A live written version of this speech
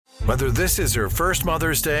Whether this is her first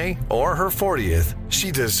Mother's Day or her 40th, she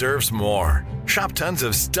deserves more. Shop tons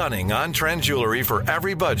of stunning on-trend jewelry for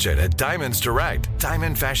every budget at Diamonds Direct.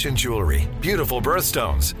 Diamond fashion jewelry, beautiful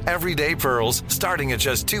birthstones, everyday pearls starting at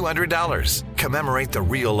just $200. Commemorate the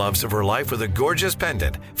real loves of her life with a gorgeous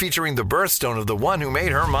pendant featuring the birthstone of the one who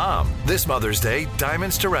made her mom. This Mother's Day,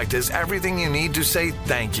 Diamonds Direct is everything you need to say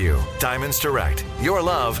thank you. Diamonds Direct. Your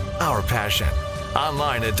love, our passion.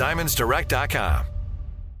 Online at diamondsdirect.com.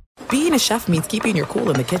 Being a chef means keeping your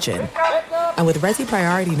cool in the kitchen. And with Resi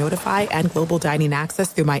Priority Notify and Global Dining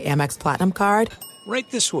Access through my Amex Platinum card, right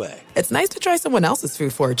this way. It's nice to try someone else's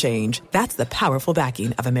food for a change. That's the powerful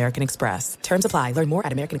backing of American Express. Terms apply. Learn more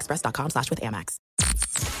at americanexpress.com/withAmex.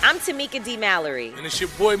 I'm Tamika D. Mallory. And it's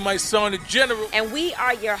your boy, my son, the General. And we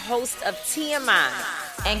are your hosts of TMI.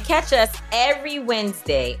 And catch us every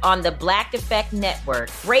Wednesday on the Black Effect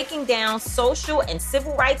Network, breaking down social and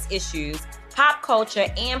civil rights issues, pop culture,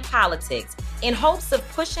 and politics in hopes of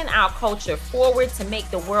pushing our culture forward to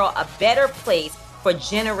make the world a better place for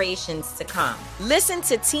generations to come. Listen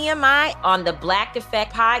to TMI on the Black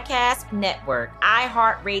Effect Podcast Network,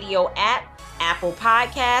 iHeartRadio app, Apple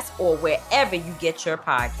Podcasts, or wherever you get your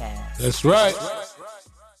podcasts. That's right.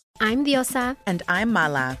 I'm Diosa. And I'm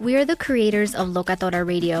Mala. We are the creators of Locatora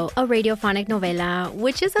Radio, a radiophonic novela,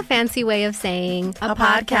 which is a fancy way of saying a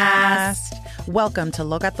podcast. Welcome to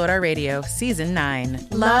Locatora Radio, Season 9.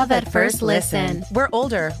 Love at first listen. We're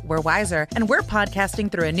older, we're wiser, and we're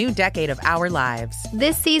podcasting through a new decade of our lives.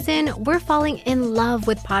 This season, we're falling in love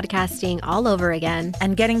with podcasting all over again.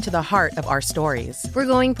 And getting to the heart of our stories. We're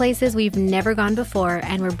going places we've never gone before,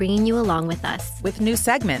 and we're bringing you along with us. With new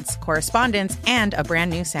segments, correspondence, and a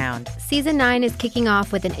brand new sound. Season 9 is kicking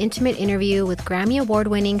off with an intimate interview with Grammy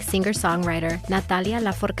Award-winning singer-songwriter Natalia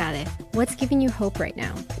Lafourcade. What's giving you hope right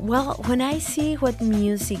now? Well, when I see what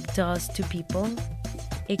music does to people,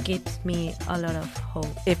 it gives me a lot of hope.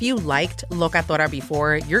 If you liked Locatora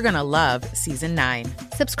before, you're going to love Season 9.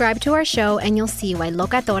 Subscribe to our show and you'll see why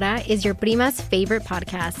Locatora is your prima's favorite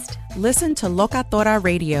podcast. Listen to Locatora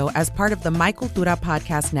Radio as part of the My Cultura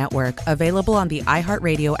Podcast Network, available on the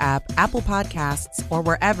iHeartRadio app, Apple Podcasts, or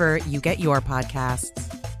wherever you get your podcasts.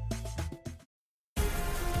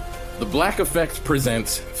 The Black Effect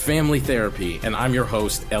presents Family Therapy, and I'm your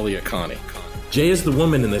host, Elliot Connie. Jay is the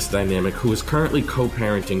woman in this dynamic who is currently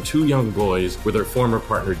co-parenting 2 young boys with her former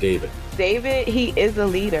partner, David. David, he is a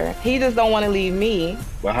leader. He just don't want to leave me.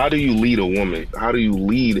 But how do you lead a woman? How do you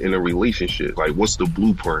lead in a relationship? Like, what's the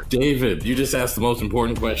blueprint? David, you just asked the most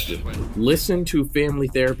important question. Listen to Family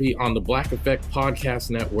Therapy on the Black Effect Podcast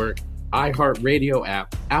Network, iHeartRadio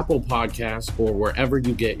app, Apple Podcasts, or wherever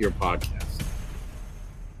you get your podcasts.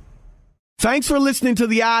 Thanks for listening to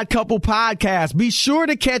the Odd Couple podcast. Be sure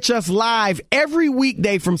to catch us live every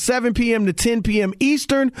weekday from 7 p.m. to 10 p.m.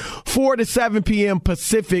 Eastern, 4 to 7 p.m.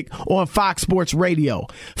 Pacific on Fox Sports Radio.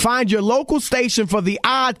 Find your local station for the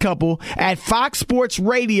Odd Couple at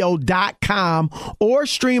foxsportsradio.com or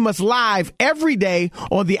stream us live every day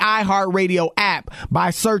on the iHeartRadio app by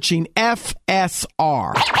searching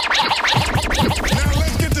FSR. Now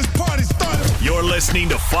let's get this party started. You're listening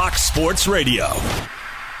to Fox Sports Radio.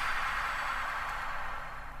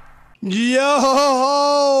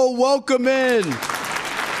 Yo, welcome in.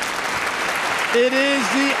 It is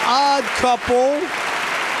the Odd Couple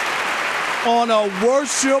on a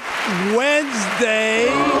Worship Wednesday.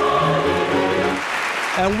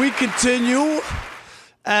 And we continue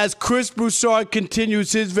as Chris Broussard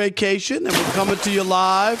continues his vacation. And we're coming to you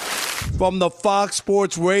live from the Fox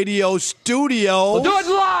Sports Radio studios. We'll do it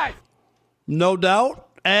live. No doubt.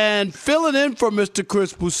 And filling in for Mr.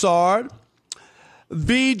 Chris Broussard,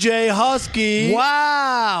 VJ Husky.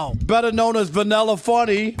 Wow. Better known as Vanilla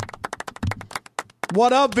Funny.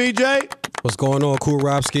 What up, VJ? What's going on,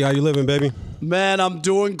 Cromartie? How you living, baby? Man, I'm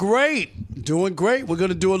doing great. Doing great. We're going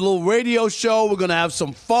to do a little radio show. We're going to have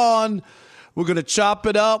some fun. We're going to chop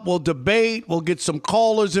it up. We'll debate. We'll get some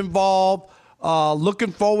callers involved.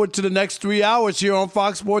 Looking forward to the next 3 hours here on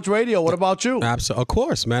Fox Sports Radio. What about you? Absolutely. Of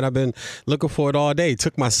course, man. I've been looking forward all day.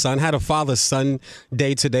 Took my son, had a father-son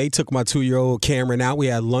day today. Took my 2-year-old Cameron out. We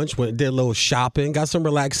had lunch, did a little shopping, got some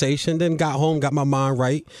relaxation, then got home, got my mind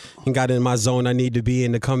right, and got in my zone I need to be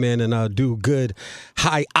in to come in and do good,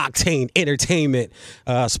 high-octane entertainment,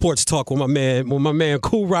 sports talk with my man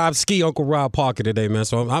Cool Rob Ski, Uncle Rob Parker today, man.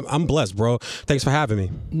 So I'm blessed, bro. Thanks for having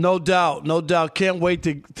me. No doubt. No doubt. Can't wait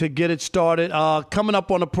to get it started. Coming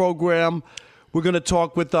up on the program, we're going to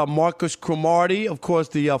talk with Marcus Cromartie, of course,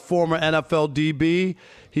 the former NFL DB.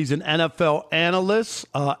 He's an NFL analyst.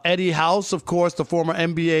 Eddie House, of course, the former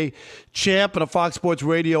NBA champ and a Fox Sports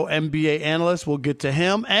Radio NBA analyst. We'll get to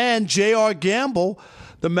him. And J.R. Gamble,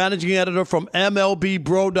 the managing editor from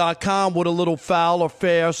MLBBro.com with a little foul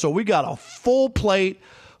affair. So we got a full plate,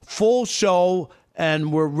 full show,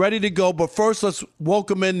 and we're ready to go. But first, let's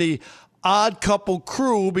welcome in the Odd Couple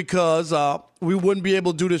crew because we wouldn't be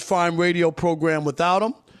able to do this fine radio program without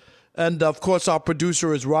them. And, of course, our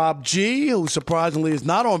producer is Rob G., who surprisingly is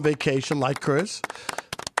not on vacation like Chris.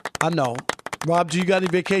 I know. Rob G., you got any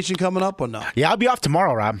vacation coming up or no? Yeah, I'll be off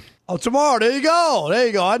tomorrow, Rob. Oh, tomorrow. There you go. There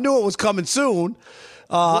you go. I knew it was coming soon.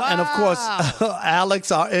 And, of course, Alex,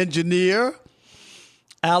 our engineer.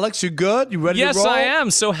 Alex, you good? You ready to roll? Yes, I am.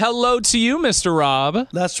 So hello to you, Mr. Rob.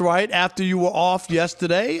 That's right. After you were off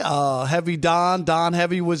yesterday, Heavy Don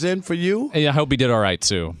Heavy was in for you. Hey, I hope he did all right,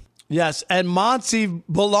 too. Yes, and Monty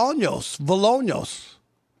Bolaños.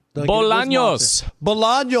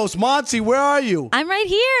 Monty, where are you? I'm right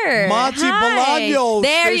here. Monty Hi. Bolaños.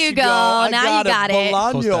 There you go. Now you got it.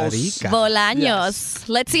 Bolaños. Yes.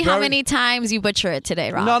 Let's see how many times you butcher it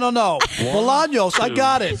today, Rob. No. Bolaños, I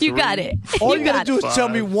got it. You got it. All you got to do is tell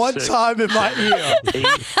me one time in my ear. 8,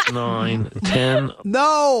 9, 10.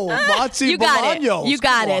 No, Monty You got Bolaños. it. You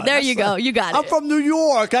got Come it. on. There you go. You got it. I'm from New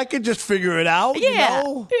York. I can just figure it out. Yeah. You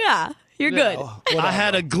know? Yeah. You're good. I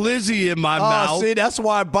had a glizzy in my mouth. See, that's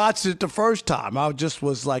why I botched it the first time. I just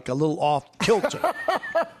was like a little off kilter.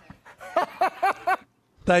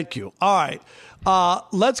 Thank you. All right.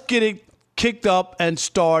 Let's get it kicked up and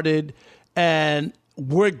started. And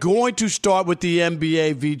we're going to start with the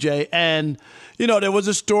NBA, VJ. And, there was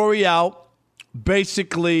a story out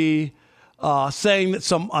basically saying that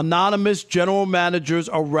some anonymous general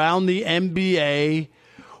managers around the NBA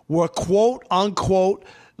were, quote, unquote,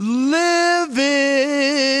 livid.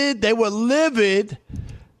 They were livid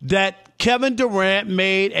that Kevin Durant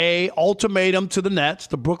made a ultimatum to the Nets,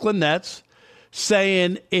 the Brooklyn Nets,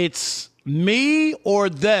 saying it's me or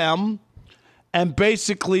them, and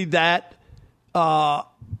basically that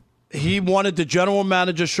he wanted the general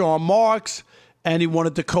manager Sean Marks and he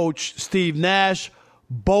wanted the coach Steve Nash,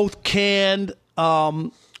 both canned,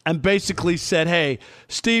 and basically said, hey,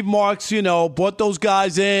 Steve Marks, brought those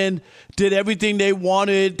guys in, did everything they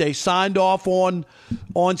wanted. They signed off on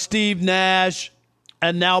Steve Nash.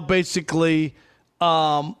 And now basically,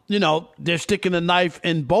 they're sticking a knife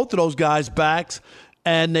in both of those guys' backs.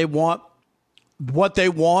 And they want what they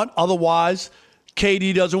want. Otherwise,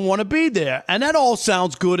 KD doesn't want to be there. And that all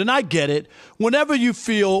sounds good, and I get it. Whenever you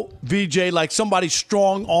feel, VJ, like somebody's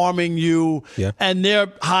strong-arming you and they're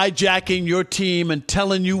hijacking your team and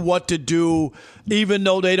telling you what to do, even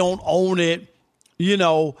though they don't own it,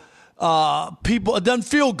 people, it doesn't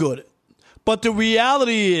feel good. But the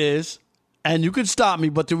reality is, and you can stop me,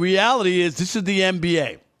 but the reality is this is the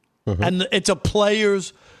NBA. Mm-hmm. And it's a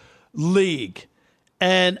players' league.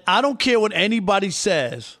 And I don't care what anybody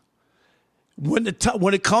says. When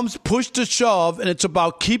it comes push to shove and it's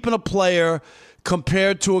about keeping a player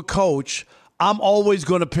compared to a coach, I'm always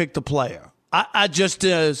going to pick the player. I just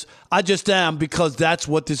am, because that's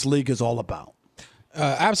what this league is all about.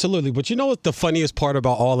 Absolutely. But you know what the funniest part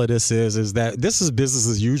about all of this is that this is business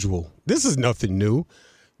as usual. This is nothing new.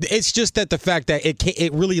 It's just that the fact that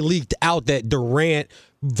it really leaked out that Durant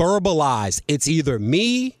verbalized it's either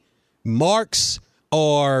me, Marks,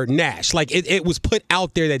 or Nash. Like, it was put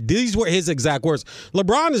out there that these were his exact words.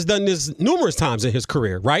 LeBron has done this numerous times in his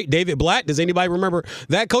career, right? David Blatt, does anybody remember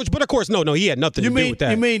that coach? But of course, no, he had nothing to do with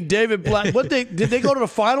that. You mean David Blatt? Did they go to the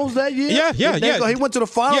finals that year? Yeah. He went to the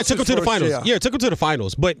finals. Yeah, took him to the finals. Year. Yeah, took him to the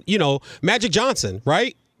finals. But, Magic Johnson,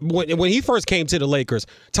 right? When he first came to the Lakers,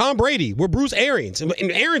 Tom Brady with Bruce Arians. And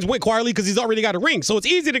Arians went quietly because he's already got a ring. So it's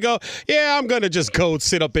easy to go, I'm going to just go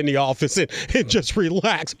sit up in the office and just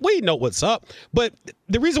relax. We know what's up. But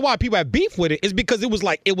the reason why people have beef with it is because it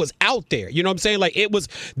was out there. You know what I'm saying? Like,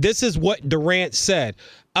 this is what Durant said.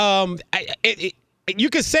 You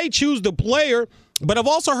could say choose the player, but I've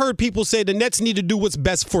also heard people say the Nets need to do what's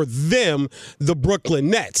best for them, the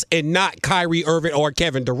Brooklyn Nets, and not Kyrie Irving or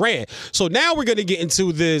Kevin Durant. So now we're going to get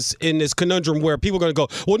into this conundrum where people are going to go,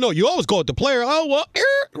 well, no, you always go with the player. Oh, well,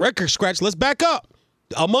 record scratch. Let's back up.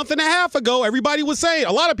 A month and a half ago, everybody was saying,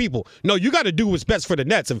 a lot of people, no, you got to do what's best for the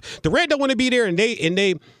Nets. If Durant don't want to be there and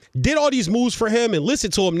they did all these moves for him and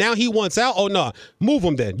listened to him, now he wants out. Oh, no, move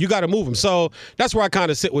him then. You got to move him. So that's where I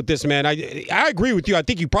kind of sit with this, man. I agree with you. I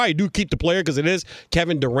think you probably do keep the player because it is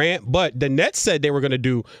Kevin Durant. But the Nets said they were going to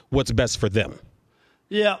do what's best for them.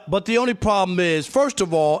 Yeah, but the only problem is, first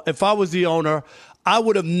of all, if I was the owner, I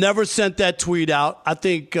would have never sent that tweet out. I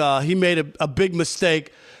think he made a big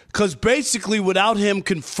mistake because basically without him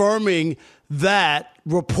confirming that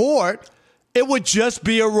report, it would just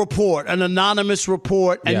be a report, an anonymous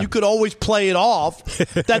report, and you could always play it off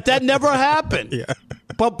that never happened. Yeah.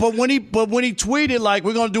 But when he tweeted like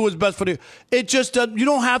we're going to do what's best for it just you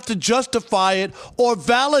don't have to justify it or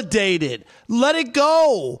validate it. Let it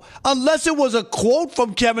go. Unless it was a quote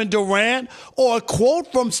from Kevin Durant or a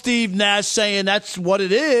quote from Steve Nash saying that's what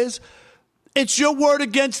it is. It's your word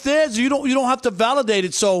against theirs. You don't have to validate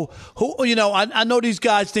it. So, I know these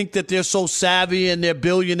guys think that they're so savvy and they're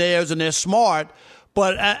billionaires and they're smart,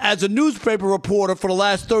 but as a newspaper reporter for the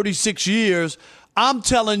last 36 years, I'm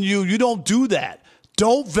telling you, you don't do that.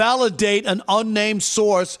 Don't validate an unnamed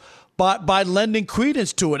source by lending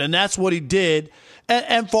credence to it, and that's what he did.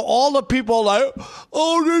 And for all the people like,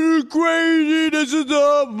 oh, this is crazy, this is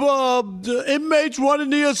the inmates running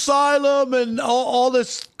the asylum and all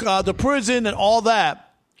this, the prison and all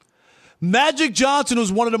that. Magic Johnson was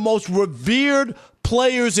one of the most revered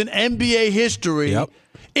players in NBA history. Yep.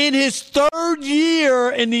 In his third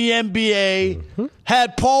year in the NBA,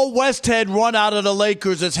 had Paul Westhead run out of the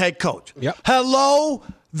Lakers as head coach. Yep. Hello?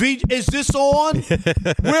 Is this on?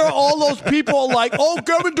 Where are all those people like, oh,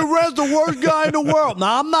 Kevin Durant's the worst guy in the world?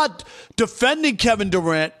 Now, I'm not defending Kevin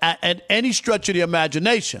Durant at any stretch of the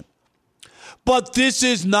imagination. But this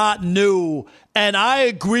is not new. And I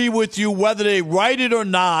agree with you, whether they write it or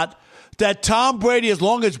not, that Tom Brady, as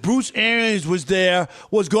long as Bruce Arians was there,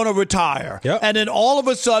 was going to retire. Yep. And then all of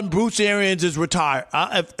a sudden, Bruce Arians is retiring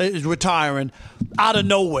out of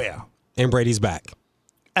nowhere. And Brady's back.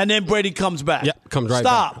 And then Brady comes back. Yep, comes right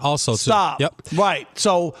Stop. back. Also, too. Stop. Yep. Right.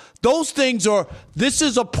 So those things this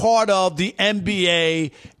is a part of the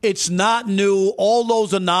NBA. It's not new. All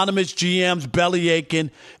those anonymous GMs belly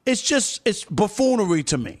aching. It's buffoonery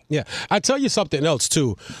to me. Yeah. I tell you something else,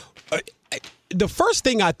 too. The first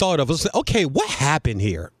thing I thought of was, okay, what happened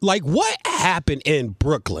here? Like, what happened in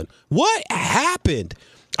Brooklyn? What happened?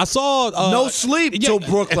 I saw no sleep till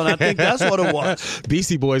Brooklyn. I think that's what it was.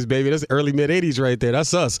 Beastie Boys, baby. That's early mid '80s right there.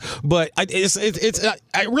 That's us. But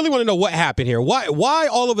I really want to know what happened here. Why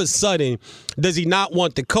all of a sudden does he not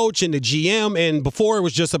want the coach and the GM? And before it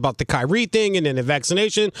was just about the Kyrie thing and then the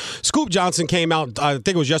vaccination. Scoop Johnson came out. I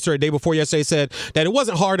think it was yesterday, day before yesterday, said that it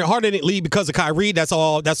wasn't Harden. Harden didn't leave because of Kyrie. That's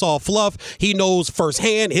all fluff. He knows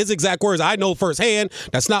firsthand. His exact words. I know firsthand.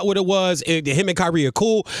 That's not what it was. Him and Kyrie are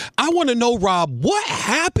cool. I want to know, Rob, what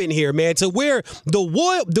happened here, man, to where the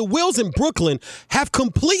wheels in Brooklyn have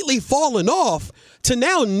completely fallen off to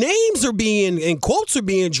now names are being and quotes are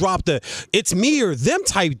being dropped. It's me or them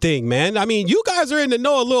type thing, man. I mean, you guys are in the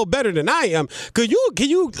know a little better than I am. Could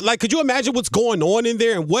you imagine what's going on in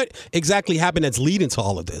there and what exactly happened that's leading to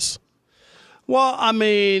all of this? Well, I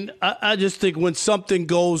mean, I just think when something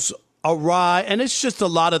goes awry, and it's just a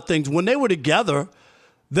lot of things. When they were together,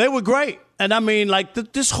 they were great. And I mean, like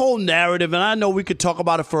this whole narrative, and I know we could talk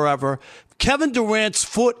about it forever. Kevin Durant's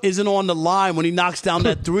foot isn't on the line when he knocks down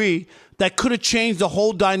that three. That could have changed the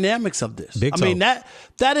whole dynamics of this. Big I mean, that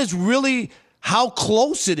is really how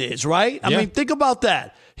close it is, right? I mean, think about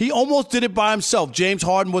that. He almost did it by himself. James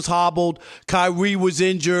Harden was hobbled. Kyrie was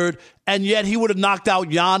injured. And yet he would have knocked out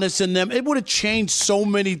Giannis and them. It would have changed so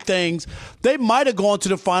many things. They might have gone to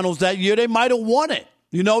the finals that year. They might have won it.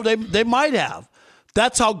 You know, they might have.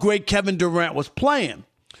 That's how great Kevin Durant was playing.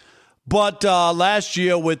 But last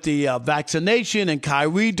year with the vaccination and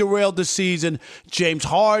Kyrie derailed the season, James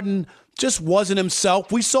Harden just wasn't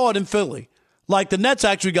himself. We saw it in Philly. Like, the Nets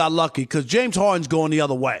actually got lucky because James Harden's going the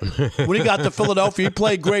other way. When he got to Philadelphia, he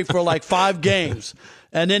played great for like 5 games,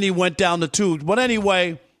 and then he went down to 2. But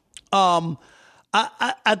anyway, I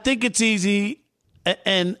think it's easy,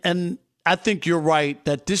 and I think you're right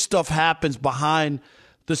that this stuff happens behind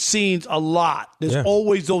the scenes a lot. There's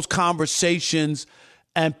always those conversations,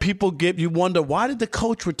 and people you wonder, why did the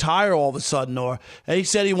coach retire all of a sudden? Or he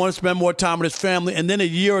said he wanted to spend more time with his family, and then a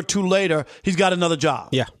year or 2 later, he's got another job.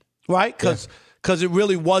 Yeah. Right? Because it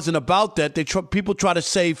really wasn't about that. People try to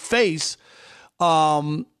save face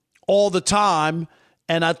all the time,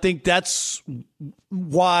 and I think that's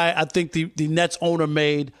why I think the Nets owner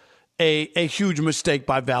made a huge mistake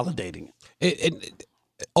by validating it.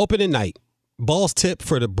 Opening night. Balls tip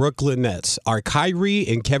for the Brooklyn Nets. Are Kyrie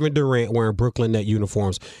and Kevin Durant wearing Brooklyn Net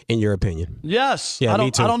uniforms, in your opinion? Yes. Yeah,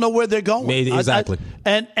 me too. I don't know where they're going. Exactly.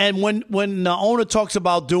 And when the owner talks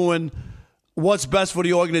about doing what's best for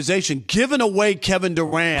the organization, giving away Kevin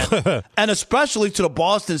Durant, and especially to the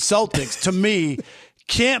Boston Celtics, to me,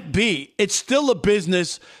 can't be. It's still a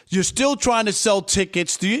business. You're still trying to sell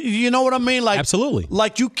tickets. Do you know what I mean? Like, absolutely.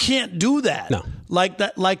 Like, you can't do that. No. Like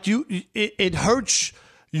that. Like it hurts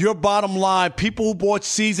your bottom line. People who bought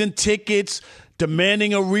season tickets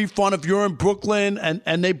demanding a refund if you're in Brooklyn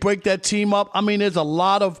and they break that team up. I mean, there's a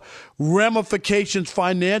lot of ramifications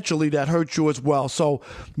financially that hurt you as well. So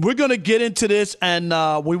we're going to get into this, and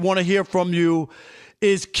we want to hear from you.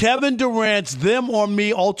 Is Kevin Durant's them or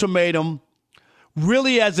me ultimatum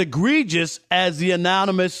really as egregious as the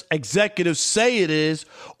anonymous executives say it is?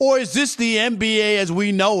 Or is this the NBA as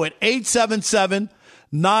we know it?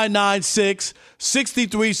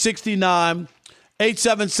 877-996-6369.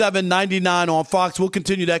 877-99 on Fox. We'll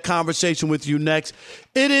continue that conversation with you next.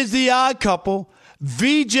 It is the Odd Couple.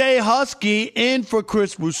 VJ Husky in for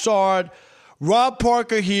Chris Broussard. Rob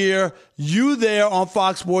Parker here. You there on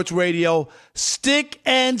Fox Sports Radio. Stick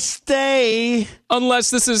and stay.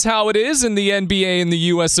 Unless this is how it is in the NBA and the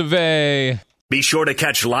US of A. Be sure to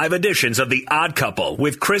catch live editions of The Odd Couple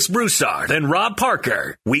with Chris Broussard and Rob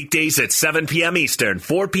Parker. Weekdays at 7 p.m. Eastern,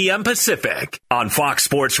 4 p.m. Pacific on Fox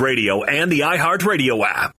Sports Radio and the iHeartRadio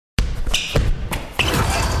app.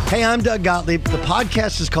 Hey, I'm Doug Gottlieb. The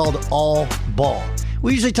podcast is called All Ball.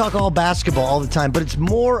 We usually talk all basketball all the time, but it's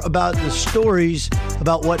more about the stories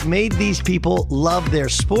about what made these people love their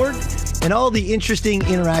sport and all the interesting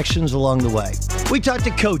interactions along the way. We talk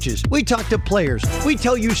to coaches. We talk to players. We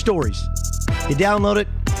tell you stories. You download it,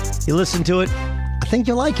 you listen to it, I think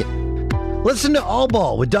you'll like it. Listen to All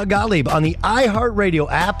Ball with Doug Gottlieb on the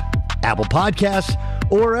iHeartRadio app, Apple Podcasts,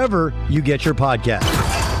 or wherever you get your podcasts.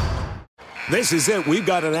 This is it. We've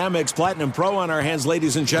got an Amex Platinum Pro on our hands,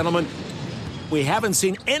 ladies and gentlemen. We haven't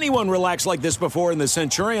seen anyone relax like this before in the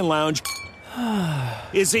Centurion Lounge.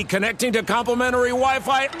 Is he connecting to complimentary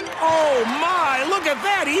Wi-Fi? Oh, my, look at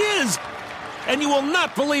that, he is! And you will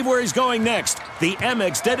not believe where he's going next. The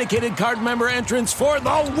Amex dedicated card member entrance for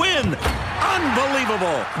the win.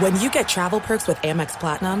 Unbelievable. When you get travel perks with Amex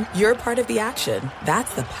Platinum, you're part of the action.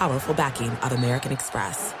 That's the powerful backing of American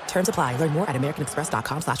Express. Terms apply. Learn more at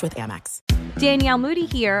americanexpress.com/withAmex. Danielle Moody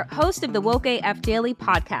here, host of the Woke AF Daily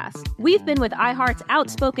podcast. We've been with iHeart's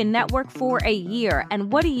Outspoken Network for a year,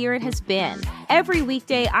 and what a year it has been. Every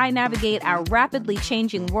weekday, I navigate our rapidly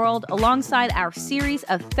changing world alongside our series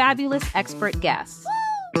of fabulous expert guests.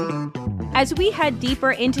 As we head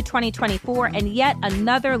deeper into 2024 and yet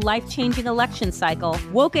another life-changing election cycle,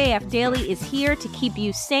 Woke AF Daily is here to keep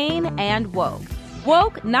you sane and woke.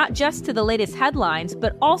 Woke not just to the latest headlines,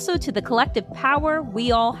 but also to the collective power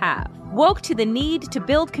we all have. Woke to the need to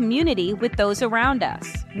build community with those around us.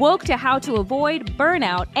 Woke to how to avoid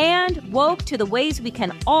burnout, and woke to the ways we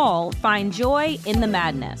can all find joy in the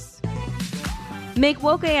madness. Make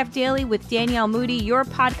Woke AF Daily with Danielle Moody your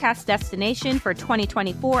podcast destination for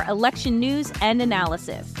 2024 election news and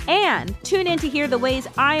analysis. And tune in to hear the ways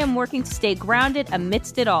I am working to stay grounded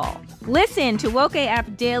amidst it all. Listen to Woke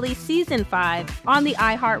AF Daily Season 5 on the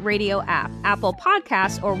iHeartRadio app, Apple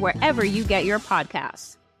Podcasts, or wherever you get your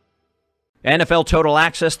podcasts. NFL Total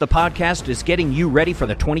Access, the podcast, is getting you ready for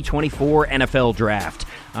the 2024 NFL Draft.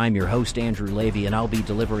 I'm your host, Andrew Levy, and I'll be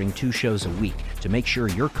delivering 2 shows a week to make sure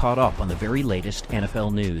you're caught up on the very latest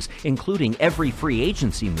NFL news, including every free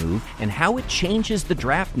agency move and how it changes the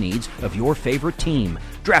draft needs of your favorite team.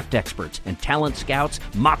 Draft experts and talent scouts,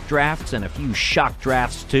 mock drafts, and a few shock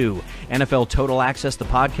drafts, too. NFL Total Access, the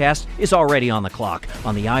podcast, is already on the clock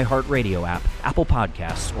on the iHeartRadio app, Apple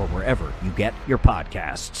Podcasts, or wherever you get your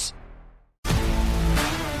podcasts.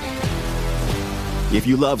 If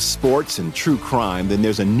you love sports and true crime, then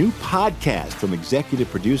there's a new podcast from executive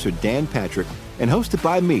producer Dan Patrick and hosted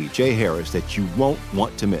by me, Jay Harris, that you won't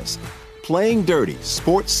want to miss. Playing Dirty: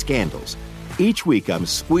 Sports Scandals. Each week, I'm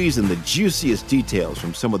squeezing the juiciest details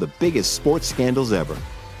from some of the biggest sports scandals ever.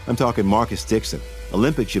 I'm talking Marcus Dixon,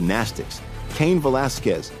 Olympic gymnastics, Cain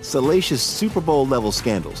Velasquez, salacious Super Bowl-level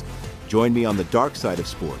scandals. Join me on the dark side of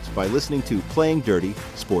sports by listening to Playing Dirty: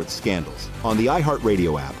 Sports Scandals on the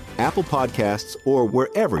iHeartRadio app, Apple Podcasts, or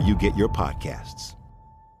wherever you get your podcasts.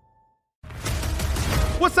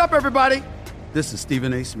 What's up, everybody? This is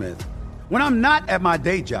Stephen A. Smith. When I'm not at my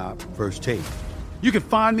day job, First Take, you can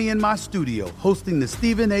find me in my studio hosting the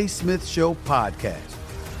Stephen A. Smith Show podcast.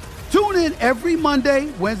 Tune in every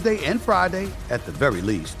Monday, Wednesday, and Friday, at the very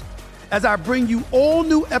least, as I bring you all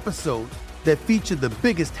new episodes that feature the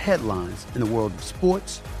biggest headlines in the world of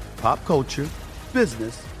sports, pop culture,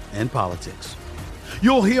 business, and politics.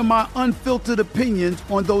 You'll hear my unfiltered opinions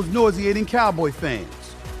on those nauseating Cowboy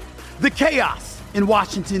fans, the chaos in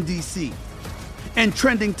Washington, D.C., and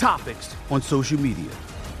trending topics on social media,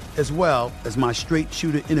 as well as my straight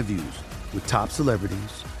shooter interviews with top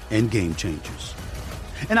celebrities and game changers.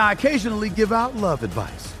 And I occasionally give out love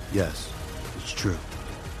advice. Yes, it's true.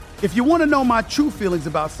 If you want to know my true feelings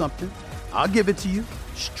about something, I'll give it to you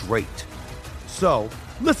straight. So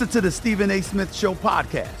Listen to the Stephen A. Smith Show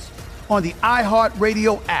podcast on the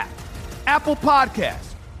iHeartRadio app, Apple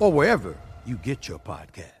Podcasts, or wherever you get your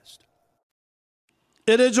podcast.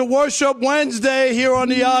 It is a Worship Wednesday here on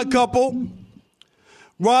The Odd Couple.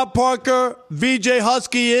 Rob Parker, VJ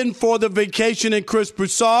Husky in for the vacation, and Chris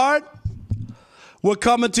Broussard. We're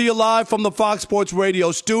coming to you live from the Fox Sports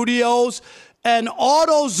Radio studios. And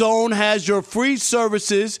AutoZone has your free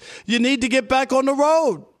services you need to get back on the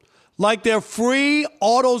road. Like their free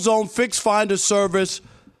AutoZone Fix Finder service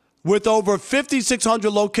with over 5,600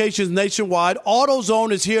 locations nationwide.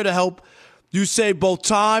 AutoZone is here to help you save both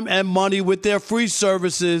time and money with their free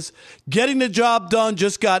services. Getting the job done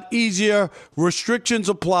just got easier. Restrictions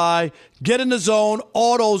apply. Get in the zone.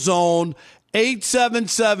 AutoZone,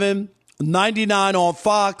 877-99 on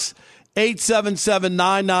Fox.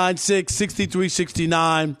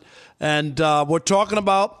 877-996-6369. And we're talking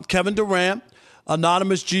about Kevin Durant,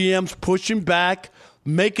 anonymous GMs pushing back,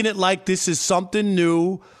 making it like this is something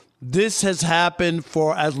new. This has happened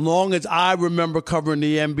for as long as I remember covering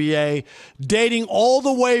the NBA, dating all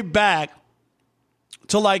the way back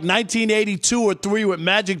to like 1982 or 3 with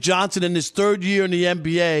Magic Johnson in his third year in the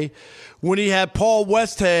NBA when he had Paul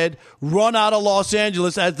Westhead run out of Los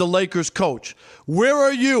Angeles as the Lakers coach. Where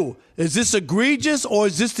are you? Is this egregious or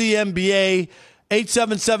is this the NBA?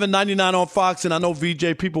 877-99 on Fox, and I know,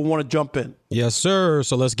 VJ, people want to jump in. Yes, sir.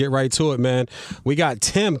 So let's get right to it, man. We got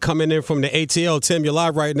Tim coming in from the ATL. Tim, you're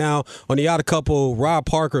live right now on The Odd Couple. Rob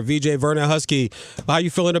Parker, VJ, Vernon Husky. How you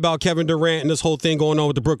feeling about Kevin Durant and this whole thing going on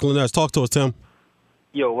with the Brooklyn Nets? Talk to us, Tim.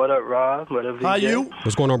 Yo, what up, Rob? What up, VJ? How you?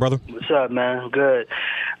 What's going on, brother? What's up, man? Good.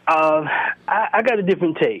 I got a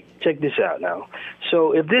different take. Check this out now.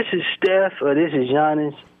 So if this is Steph or this is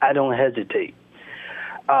Giannis, I don't hesitate.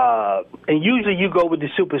 And usually you go with the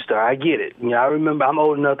superstar. I get it. You know, I remember, I'm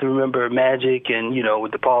old enough to remember Magic and, you know,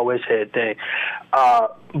 with the Paul Westhead thing.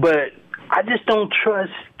 But I just don't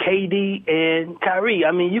trust KD and Kyrie.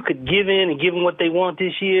 I mean, you could give in and give them what they want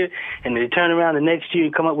this year, and they turn around the next year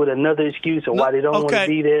and come up with another excuse of why they don't want to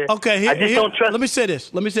be there. Okay, I just don't trust. Let me say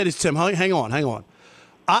this, Tim. Hang on.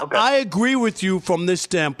 I agree with you from this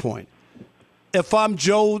standpoint. If I'm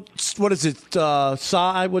Joe, what is it,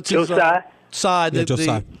 Tsai? What's his Joe Tsai?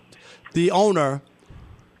 The owner,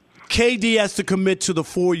 KD has to commit to the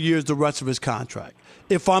 4 years, the rest of his contract.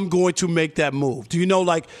 If I'm going to make that move, do you know,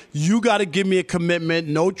 like, you got to give me a commitment,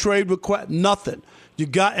 no trade request, nothing.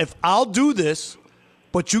 If I'll do this,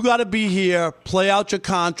 but you got to be here, play out your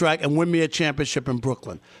contract, and win me a championship in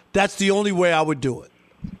Brooklyn. That's the only way I would do it.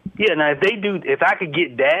 Yeah, now if I could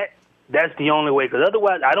get that, that's the only way. Because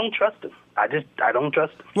otherwise, I don't trust him. I don't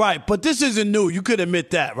trust him. Right, but this isn't new. You could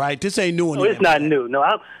admit that, right? This ain't new. No, it's not new. No,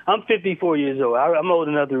 I'm 54 years old. I'm old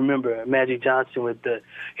enough to remember Magic Johnson with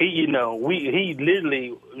he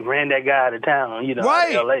literally ran that guy out of town,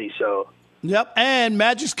 right. out of L.A. So. Yep, and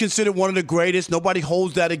Magic's considered one of the greatest. Nobody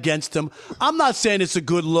holds that against him. I'm not saying it's a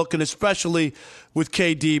good look, and especially with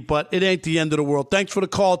KD, but it ain't the end of the world. Thanks for the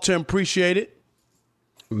call, Tim. Appreciate it.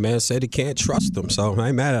 Man said he can't trust them, so I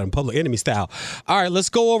ain't mad at him. Public enemy style. All right, let's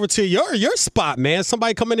go over to your spot, man.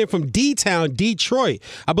 Somebody coming in from D-Town, Detroit.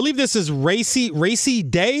 I believe this is Racy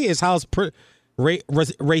Day. Is how it's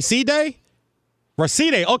Racy Day?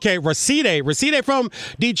 Racide. Okay, Racide from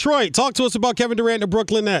Detroit. Talk to us about Kevin Durant and the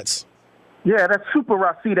Brooklyn Nets. Yeah, that's Super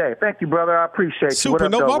Racide. Thank you, brother. I appreciate Super.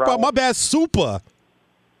 you. My bad. Super.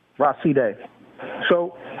 Racide.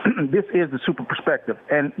 So this is the super perspective.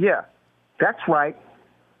 And, yeah, that's right.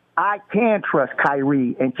 I can trust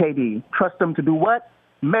Kyrie and KD. Trust them to do what?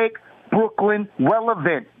 Make Brooklyn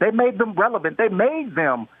relevant. They made them relevant. They made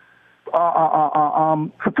them,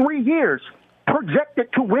 for 3 years,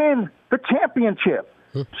 projected to win the championship.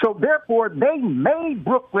 So, therefore, they made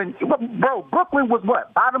Brooklyn. Bro, Brooklyn was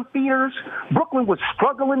what? Bottom feeders? Brooklyn was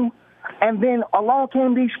struggling. And then along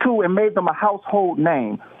came these two and made them a household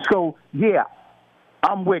name. So, yeah,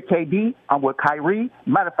 I'm with KD. I'm with Kyrie.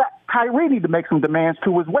 Matter of fact, Kyrie need to make some demands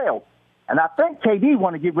too as well. And I think KD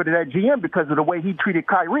want to get rid of that GM because of the way he treated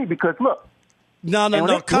Kyrie. Because look, no.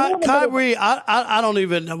 Kyrie, I don't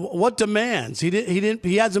even. What demands?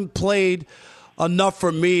 He hasn't played enough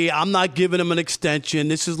for me. I'm not giving him an extension.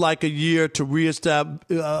 This is like a year to reestablish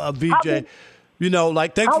VJ.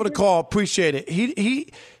 Thanks for the call. Appreciate it.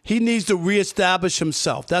 He needs to reestablish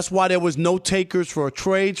himself. That's why there was no takers for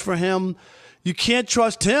trades for him. You can't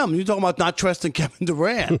trust him. You're talking about not trusting Kevin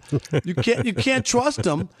Durant. You can't trust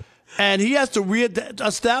him, and he has to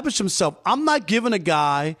reestablish himself. I'm not giving a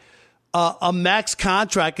guy a max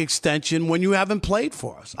contract extension when you haven't played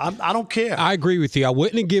for us. I don't care. I agree with you. I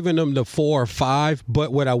wouldn't have given him the 4 or 5,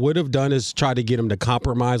 but what I would have done is try to get him to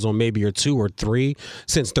compromise on maybe a 2 or 3,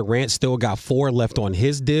 since Durant still got 4 left on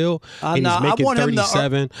his deal, and he's making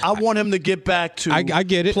 37. I want him to get back to I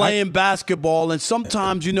get it. Playing basketball, and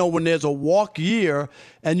sometimes, when there's a walk year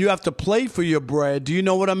and you have to play for your bread, do you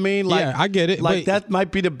know what I mean? Yeah, I get it. Like, that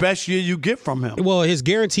might be the best year you get from him. Well, his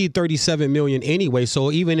guaranteed $37 million anyway,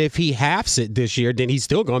 so even if he halves it this year, then he's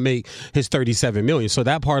still going to make his $37 million. So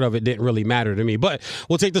that part of it didn't really matter to me. But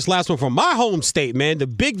we'll take this last one from my home state, man, the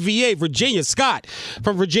big VA, Virginia. Scott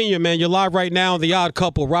from Virginia, man. You're live right now on The Odd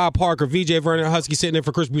Couple. Rob Parker, VJ Vernon Husky sitting in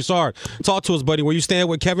for Chris Broussard. Talk to us, buddy. Where you stand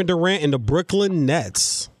with Kevin Durant and the Brooklyn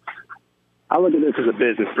Nets? I look at this as a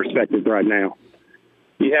business perspective right now.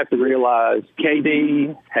 You have to realize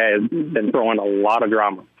KD has been throwing a lot of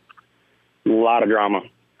drama.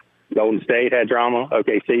 Golden State had drama.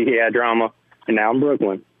 OKC, he had drama. And now in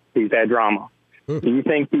Brooklyn, he's had drama. Do you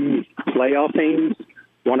think these playoff teams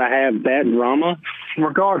want to have that drama?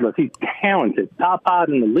 Regardless, he's talented, top 5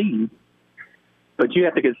 in the league. But you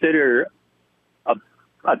have to consider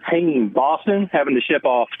a team, Boston, having to ship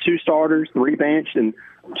off 2 starters, 3 benched, and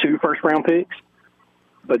 2 first-round picks.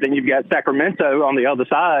 But then you've got Sacramento on the other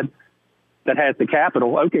side that has the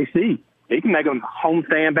capital, OKC. He can make a home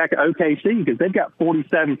stand back at OKC because they've got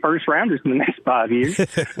 47 first-rounders in the next 5 years.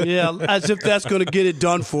 Yeah, as if that's going to get it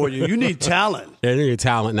done for you. You need talent. Yeah, you need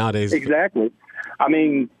talent nowadays. Exactly. I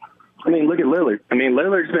mean, look at Lillard.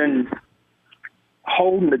 Lillard's been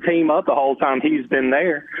holding the team up the whole time he's been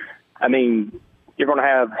there. You're going to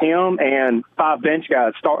have him and 4 bench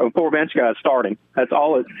guys starting. That's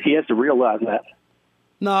all. He has to realize that.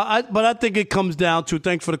 No, but I think it comes down to,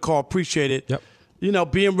 thanks for the call, appreciate it. Yep.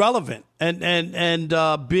 Being relevant and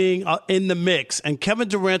being in the mix. And Kevin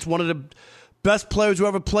Durant's one of the best players who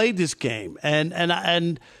ever played this game.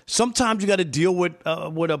 And sometimes you got to deal with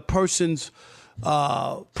a person's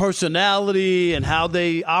personality and how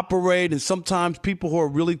they operate. And sometimes people who are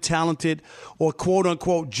really talented or quote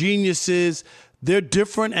unquote geniuses, they're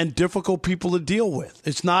different and difficult people to deal with.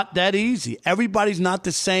 It's not that easy. Everybody's not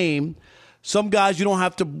the same. Some guys you don't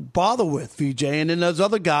have to bother with, VJ, and then there's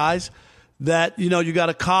other guys that, you got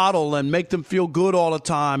to coddle and make them feel good all the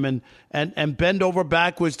time and bend over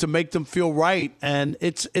backwards to make them feel right. And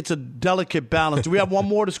it's a delicate balance. Do we have one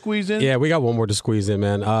more to squeeze in? Yeah, we got one more to squeeze in,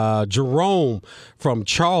 man. Jerome from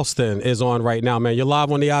Charleston is on right now, man. You're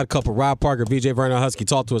live on The Odd Couple. Rob Parker, VJ Vernon Husky.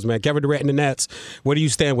 Talk to us, man. Kevin Durant and the Nets. Where do you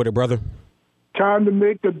stand with it, brother? Time to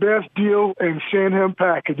make the best deal and send him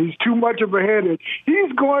package. He's too much of a headache. He's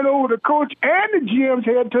going over the coach and the GM's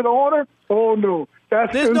head to the owner. Oh, no.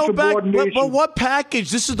 That's insubordination. But what package?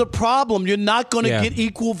 This is the problem. You're not going to get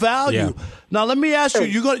equal value. Yeah. Now, let me ask you,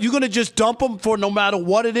 you're going to just dump him for no matter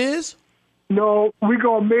what it is? No, we're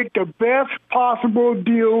going to make the best possible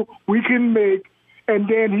deal we can make, and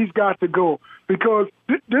then he's got to go. Because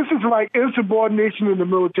this is like insubordination in the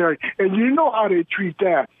military, and you know how they treat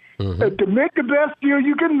that. Mm-hmm. To make the best deal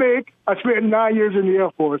you can make, I spent 9 years in the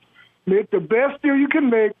Air Force. Make the best deal you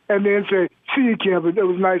can make, and then say, "See you, Kevin. It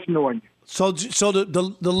was nice knowing you." So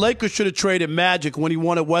the Lakers should have traded Magic when he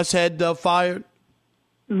wanted Westhead fired?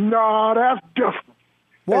 No, that's different.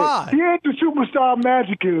 Why? He ain't the superstar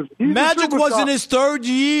Magic is. Magic was in his 3rd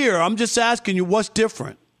year. I'm just asking you, what's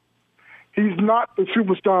different? He's not the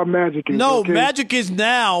superstar Magic is. No, okay? Magic is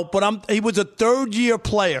now, but he was a 3rd-year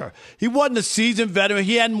player. He wasn't a seasoned veteran.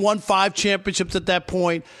 He hadn't won 5 championships at that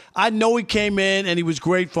point. I know he came in and he was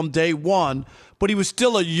great from day one, but he was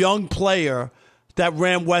still a young player that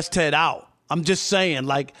ran Westhead out. I'm just saying,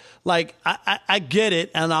 I get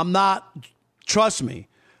it, and I'm not, trust me,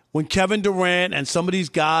 when Kevin Durant and some of these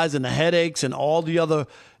guys and the headaches and all the other,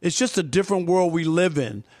 it's just a different world we live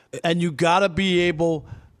in, and you got to be able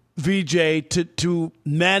 – VJ, to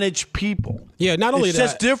manage people. Yeah, not only it's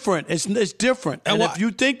just different. It's different. And if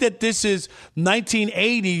you think that this is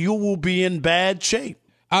 1980, you will be in bad shape.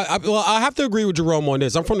 I have to agree with Jerome on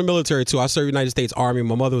this. I'm from the military, too. I served United States Army.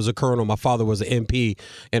 My mother was a colonel. My father was an MP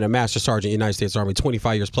and a master sergeant in the United States Army,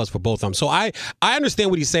 25 years plus for both of them. So I understand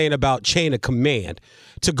what he's saying about chain of command,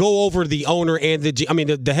 to go over the owner and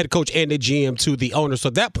the head coach and the GM to the owner.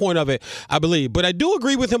 So that point of it, I believe. But I do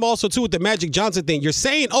agree with him also, too, with the Magic Johnson thing. You're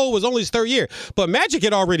saying, it was only his 3rd year. But Magic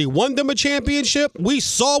had already won them a championship. We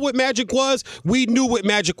saw what Magic was. We knew what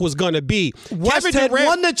Magic was going to be. Westhead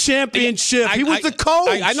won the championship. He was the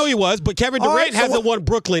coach. Right, I know he was, but Kevin Durant hasn't won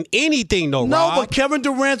Brooklyn anything, though, Rob. No, but Kevin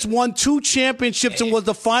Durant's won 2 championships and was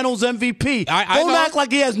the Finals MVP. Don't act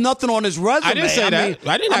like he has nothing on his resume. I didn't say that.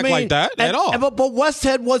 I didn't act like that at all. But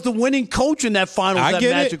Westhead was the winning coach in that Finals that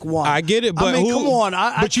Magic won. I get it, but come on.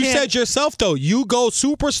 But you said yourself, though, you go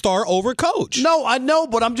superstar over coach. No, I know,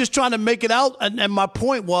 but I'm just trying to make it out, and my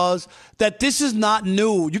point was that this is not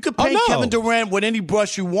new. You could paint Kevin Durant with any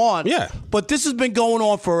brush you want. Yeah. But this has been going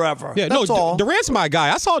on forever. Yeah, That's all. Durant's my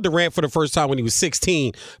guy. I saw Durant for the first time when he was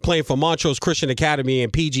 16 playing for Montrose Christian Academy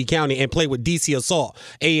in PG County and played with DC Assault,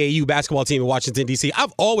 AAU basketball team in Washington, D.C.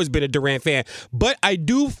 I've always been a Durant fan, but I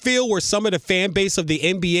do feel where some of the fan base of the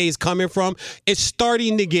NBA is coming from, it's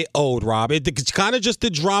starting to get old, Rob. It's kind of just the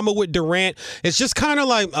drama with Durant. It's just kind of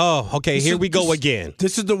like, oh, okay, here we go again.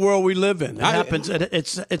 This is the world we live in. It happens.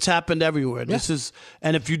 It's happened everywhere. Yeah.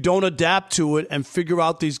 And if you don't adapt to it and figure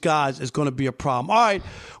out these guys, it's going to be a problem. All right,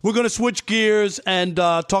 we're going to switch gears and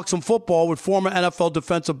talk some football with former NFL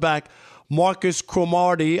defensive back Marcus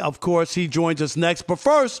Cromartie. Of course, he joins us next. But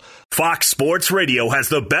first, Fox Sports Radio has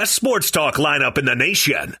the best sports talk lineup in the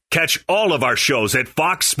nation. Catch all of our shows at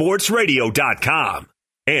foxsportsradio.com.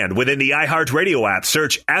 And within the iHeartRadio app,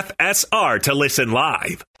 search FSR to listen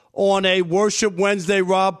live. On a Worship Wednesday,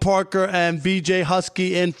 Rob Parker and VJ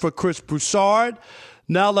Husky in for Chris Broussard.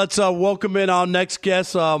 Now let's welcome in our next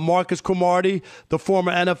guest, Marcus Cromartie, the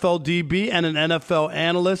former NFL DB and an NFL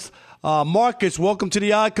analyst. Marcus, welcome to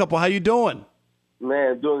the Odd Couple. How you doing?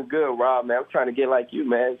 Man, doing good, Rob. Man, I'm trying to get like you,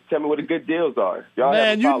 man. Tell me what the good deals are. Y'all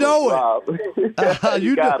man, you know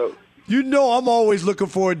it. You know I'm always looking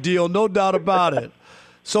for a deal, no doubt about it.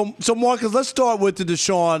 So Marcus, let's start with the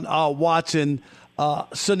Deshaun Watson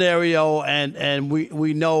scenario, and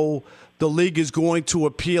we know the league is going to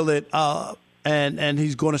appeal it, and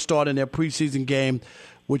he's going to start in their preseason game,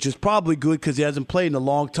 which is probably good because he hasn't played in a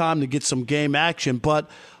long time to get some game action. But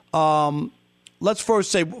let's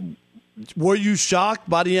first say, were you shocked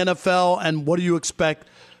by the NFL, and what do you expect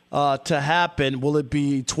to happen? Will it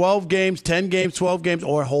be 12 games, 10 games, 12 games,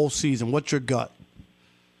 or a whole season? What's your gut?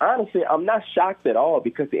 Honestly, I'm not shocked at all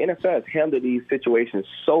because the NFL has handled these situations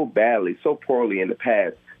so badly, so poorly in the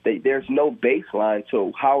past that there's no baseline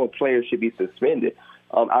to how a player should be suspended.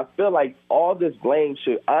 I feel like all this blame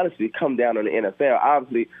should honestly come down on the NFL.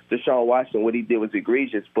 Obviously, Deshaun Watson, what he did was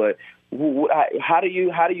egregious, but how do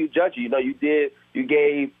you judge it? You know, you gave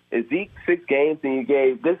Zeke 6 games, and you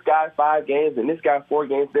gave this guy 5 games, and this guy 4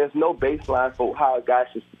 games. There's no baseline for how a guy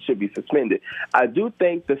should be suspended. I do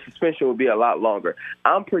think the suspension will be a lot longer.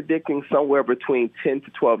 I'm predicting somewhere between 10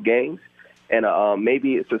 to 12 games, and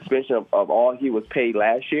maybe a suspension of all he was paid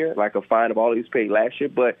last year, like a fine of all he was paid last year.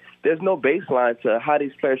 But there's no baseline to how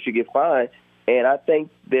these players should get fined. And I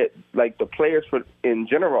think that, like, the players in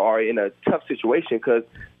general are in a tough situation because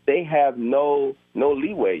they have no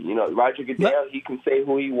leeway. You know, Roger Goodell, he can say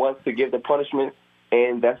who he wants to give the punishment,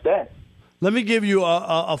 and that's that. Let me give you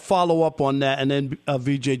a follow-up on that, and then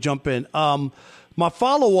VJ, jump in. My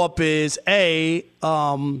follow-up is,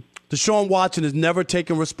 Deshaun Watson has never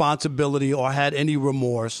taken responsibility or had any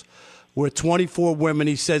remorse. We're 24 women.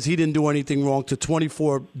 He says he didn't do anything wrong to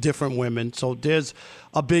 24 different women. So there's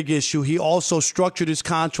a big issue. He also structured his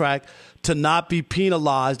contract to not be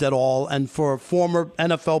penalized at all. And for former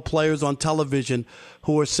NFL players on television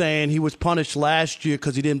who are saying he was punished last year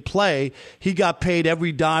because he didn't play, he got paid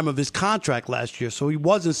every dime of his contract last year. So he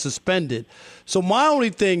wasn't suspended. So my only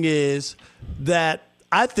thing is that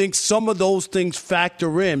I think some of those things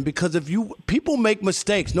factor in because people make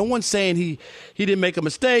mistakes. No one's saying he didn't make a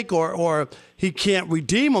mistake or he can't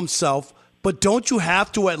redeem himself, but don't you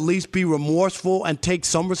have to at least be remorseful and take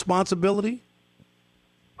some responsibility?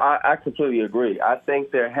 I completely agree. I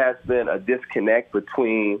think there has been a disconnect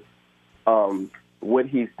between what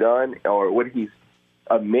he's done or what he's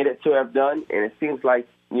admitted to have done, and it seems like,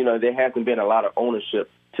 you know, there hasn't been a lot of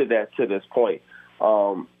ownership to that to this point.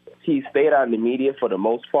 He stayed out in the media for the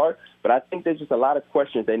most part, but I think there's just a lot of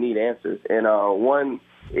questions that need answers. And one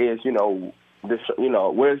is,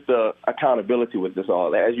 where's the accountability with this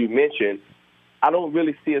all? As you mentioned, I don't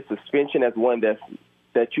really see a suspension as one that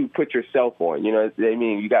you put yourself on. You know, I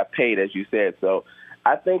mean, you got paid, as you said. So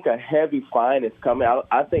I think a heavy fine is coming out.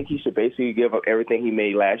 I think he should basically give up everything he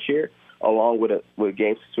made last year, along with a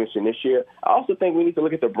game suspension this year. I also think we need to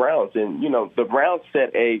look at the Browns. And, you know, the Browns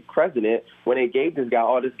set a precedent when they gave this guy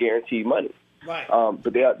all this guaranteed money. Right.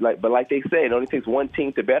 But like they say, it only takes one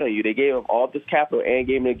team to bet on you. They gave him all this capital and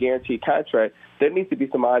gave him a guaranteed contract. There needs to be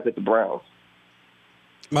some eyes at the Browns.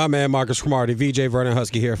 My man, Marcus Cromartie, VJ Vernon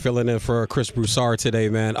Husky here, filling in for Chris Broussard today,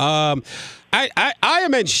 man. I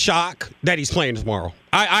am in shock that he's playing tomorrow.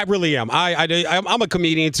 I really am. I'm a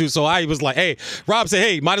comedian too, so I was like, hey, Rob said,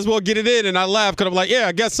 hey, might as well get it in, and I laughed because I'm like, yeah,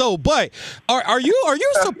 I guess so. But are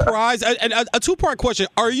you surprised? A two-part question: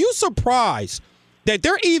 are you surprised that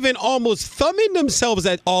they're even almost thumbing themselves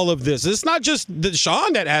at all of this? It's not just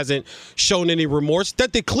Deshaun that hasn't shown any remorse,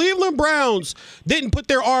 that the Cleveland Browns didn't put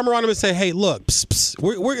their arm around him and say, hey, look,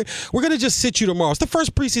 we're going to just sit you tomorrow. It's the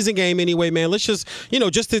first preseason game anyway, man. Let's just,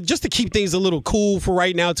 just to keep things a little cool for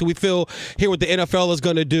right now till we hear what the NFL is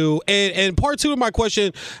going to do. And part two of my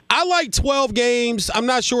question, I like 12 games. I'm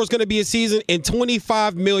not sure it's going to be a season, and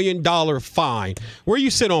 $25 million fine. Where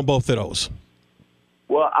you sit on both of those?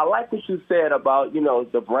 Well, I like what you said about,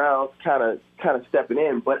 the Browns kind of stepping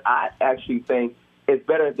in, but I actually think it's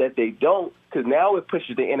better that they don't, because now it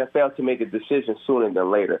pushes the NFL to make a decision sooner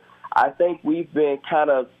than later. I think we've been kind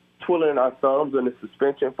of twiddling our thumbs on the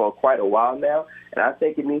suspension for quite a while now, and I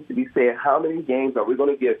think it needs to be said, how many games are we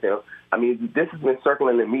going to give them? I mean, this has been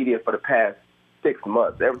circling the media for the past 6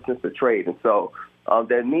 months, ever since the trade, and so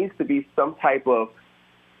there needs to be some type of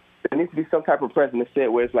precedent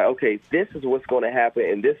set where it's like, okay, this is what's going to happen,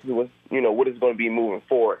 and this is what is going to be moving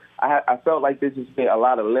forward. I felt like there's just been a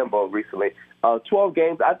lot of limbo recently. 12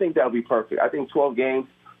 games, I think that would be perfect. I think 12 games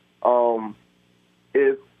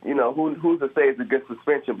is, who's to say it's a good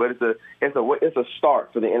suspension, but it's a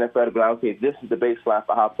start for the NFL to be like, okay, this is the baseline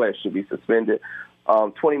for how players should be suspended.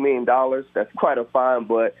 $20 million, that's quite a fine,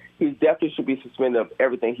 but he definitely should be suspended of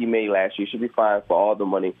everything he made last year. He should be fined for all the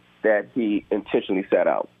money that he intentionally set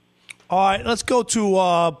out. All right, let's go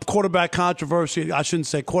to quarterback controversy. I shouldn't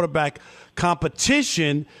say quarterback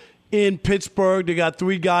competition in Pittsburgh. They got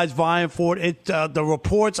 3 guys vying for it. The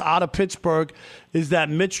reports out of Pittsburgh is that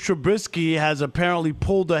Mitch Trubisky has apparently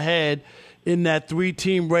pulled ahead in that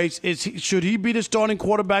 3-team race. Should he be the starting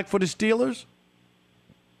quarterback for the Steelers?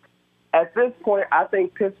 At this point, I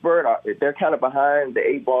think Pittsburgh, they're kind of behind the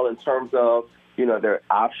 8 ball in terms of, their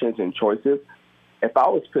options and choices. If I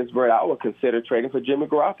was Pittsburgh, I would consider trading for Jimmy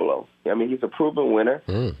Garoppolo. I mean, he's a proven winner.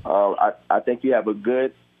 I think you have a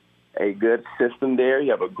good system there.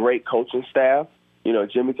 You have a great coaching staff.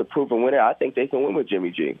 Jimmy's a proven winner. I think they can win with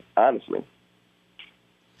Jimmy G, honestly.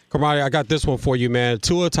 Cromartie, I got this one for you, man.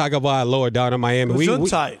 Tua Tagovailoa down in Miami.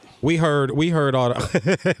 We heard all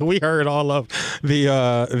we heard all of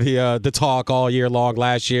the talk all year long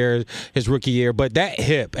last year, his rookie year. But that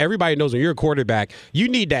hip, everybody knows when you're a quarterback, you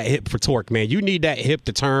need that hip for torque, man. You need that hip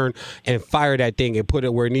to turn and fire that thing and put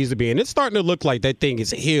it where it needs to be. And it's starting to look like that thing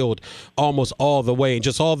is healed almost all the way. And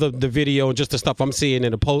just all the video and just the stuff I'm seeing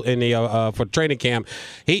for training camp,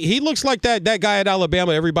 he looks like that guy at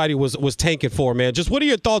Alabama. Everybody was tanking for, man. Just what are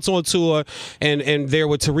your thoughts on Tua and there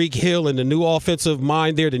with Tyreek Hill and the new offensive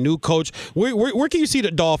mind there, the new coach? Where can you see the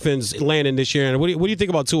Dolphins landing this year? And what do you think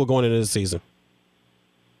about Tua going into this season?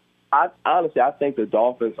 Honestly, I think the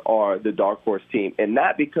Dolphins are the dark horse team, and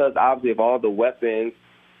not because obviously of all the weapons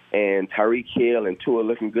and Tyreek Hill and Tua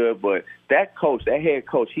looking good, but that head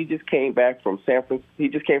coach, he just came from San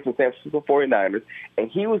Francisco 49ers,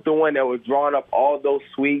 and he was the one that was drawing up all those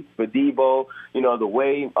sweeps for Debo. The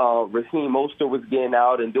way Raheem Mostert was getting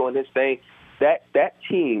out and doing his thing. That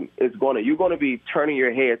team you're going to be turning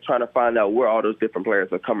your head trying to find out where all those different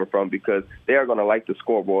players are coming from, because they are going to light the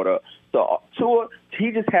scoreboard up. So Tua,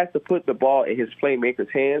 he just has to put the ball in his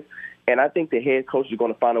playmakers' hands, and I think the head coach is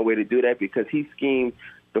going to find a way to do that, because he schemed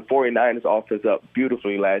the 49ers offense up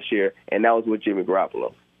beautifully last year, and that was with Jimmy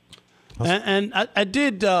Garoppolo. And I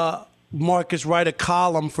did, Marcus, write a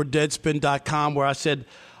column for Deadspin.com where I said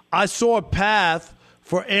I saw a path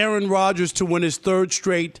for Aaron Rodgers to win his 3rd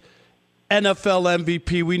straight NFL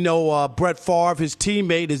MVP. We know Brett Favre, his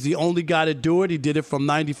teammate, is the only guy to do it. He did it from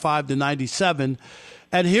 95 to 97.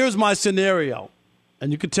 And here's my scenario.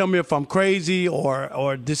 And you can tell me if I'm crazy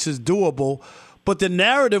or this is doable. But the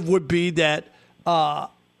narrative would be that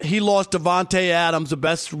he lost Devontae Adams, the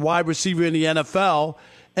best wide receiver in the NFL.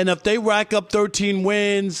 And if they rack up 13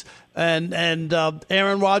 wins and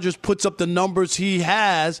Aaron Rodgers puts up the numbers he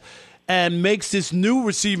has and makes this new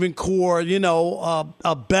receiving core,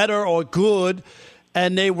 better or good,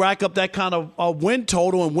 and they rack up that kind of win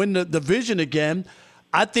total and win the division again,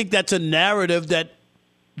 I think that's a narrative that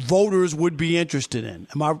voters would be interested in.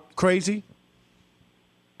 Am I crazy?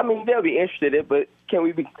 I mean, they'll be interested in it, but can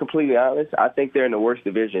we be completely honest? I think they're in the worst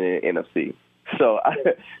division in the NFC. So,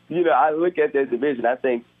 I look at their division. I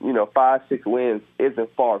think, 5-6 wins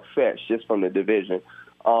isn't far-fetched just from the division.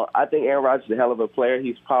 I think Aaron Rodgers is a hell of a player.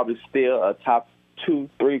 He's probably still a top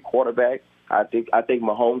 2-3 quarterback. I think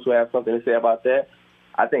Mahomes will have something to say about that.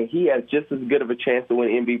 I think he has just as good of a chance to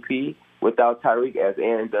win MVP without Tyreek as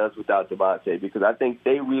Aaron does without Devontae, because I think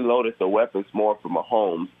they reloaded the weapons more for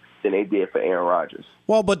Mahomes than they did for Aaron Rodgers.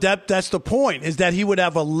 Well, but that's the point, is that he would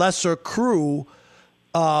have a lesser crew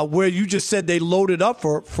where you just said they loaded up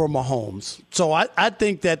for Mahomes. So I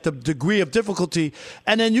think that the degree of difficulty,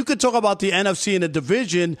 and then you could talk about the NFC in the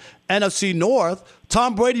division, NFC North.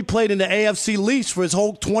 Tom Brady played in the AFC least for his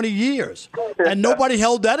whole 20 years, and nobody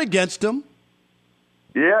held that against him.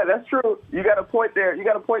 Yeah, that's true. You got a point there.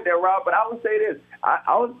 Rob. But I would say this.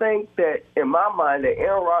 I would think that, in my mind, that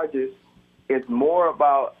Aaron Rodgers is more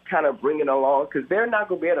about kind of bringing along, because they're not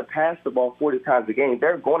going to be able to pass the ball 40 times a game.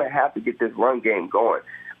 They're going to have to get this run game going.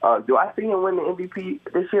 Do I see him win the MVP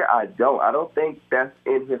this year? I don't. I don't think that's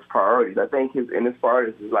in his priorities. I think in his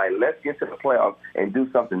priorities is like, let's get to the playoffs and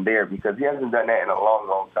do something there, because he hasn't done that in a long,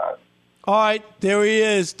 long time. All right, there he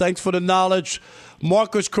is. Thanks for the knowledge.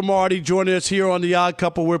 Marcus Cromartie joining us here on The Odd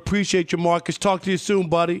Couple. We appreciate you, Marcus. Talk to you soon,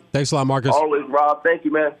 buddy. Thanks a lot, Marcus. Always, Rob. Thank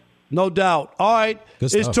you, man. No doubt. All right.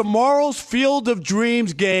 Is tomorrow's Field of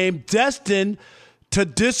Dreams game destined to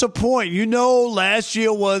disappoint? You know, last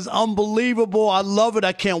year was unbelievable. I love it.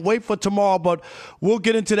 I can't wait for tomorrow, but we'll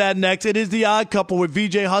get into that next. It is The Odd Couple with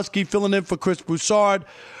VJ Husky filling in for Chris Broussard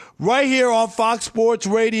right here on Fox Sports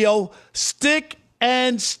Radio. Stick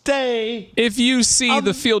and stay. If you see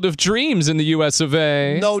the Field of Dreams in the US of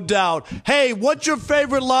A. No doubt. Hey, what's your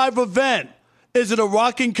favorite live event? Is it a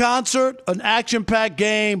rocking concert, an action-packed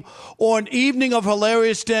game, or an evening of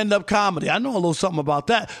hilarious stand-up comedy? I know a little something about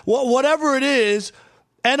that. Whatever it is,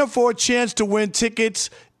 enter for a chance to win tickets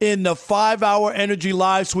in the 5-Hour Energy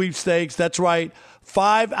Live Sweepstakes. That's right.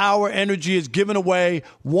 5-Hour Energy is giving away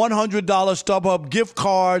 $100 StubHub gift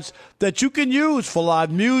cards that you can use for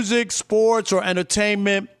live music, sports, or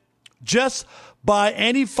entertainment. Just buy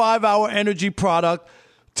any 5-Hour Energy product.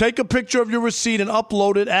 Take a picture of your receipt and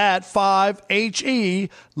upload it at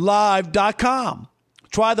 5HElive.com.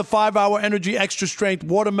 Try the 5-Hour Energy Extra Strength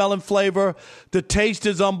watermelon flavor. The taste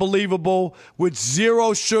is unbelievable with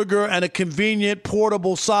 0 sugar and a convenient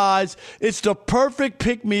portable size. It's the perfect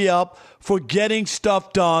pick-me-up for getting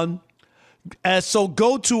stuff done. So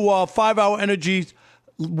go to 5-Hour Energy's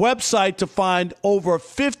website to find over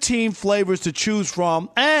 15 flavors to choose from.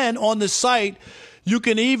 And on the site, you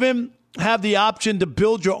can even have the option to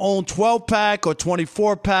build your own 12-pack or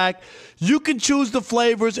 24-pack. You can choose the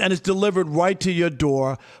flavors, and it's delivered right to your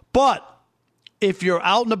door. But if you're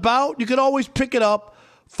out and about, you can always pick it up.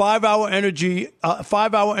 5-Hour Energy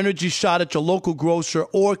shot at your local grocer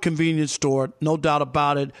or convenience store. No doubt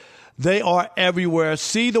about it. They are everywhere.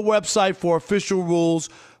 See the website for official rules.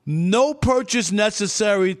 No purchase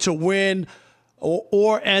necessary to win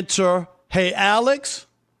or enter. Hey, Alex.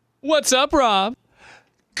 What's up, Rob?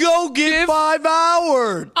 Go get 5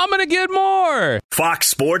 hours. I'm going to get more. Fox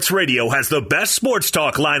Sports Radio has the best sports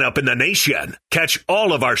talk lineup in the nation. Catch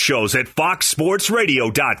all of our shows at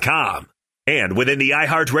foxsportsradio.com. And within the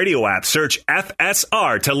iHeartRadio app, search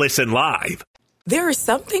FSR to listen live. There are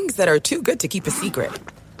some things that are too good to keep a secret.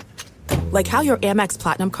 Like how your Amex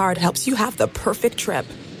Platinum card helps you have the perfect trip.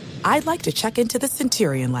 I'd like to check into the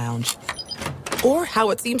Centurion Lounge. Or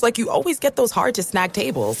how it seems like you always get those hard-to-snag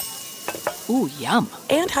tables. Ooh, yum.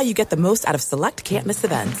 And how you get the most out of select can't-miss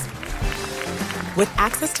events. With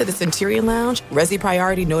access to the Centurion Lounge, Resi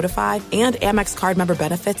Priority Notified, and Amex card member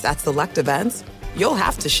benefits at select events, you'll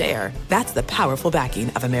have to share. That's the powerful backing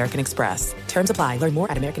of American Express. Terms apply. Learn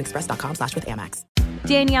more at americanexpress.com/withAmex.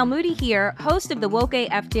 Danielle Moody here, host of the Woke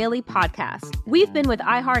AF Daily podcast. We've been with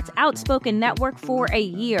iHeart's Outspoken Network for a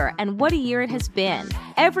year, and what a year it has been.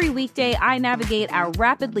 Every weekday, I navigate our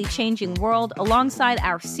rapidly changing world alongside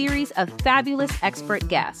our series of fabulous expert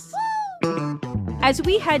guests. As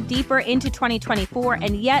we head deeper into 2024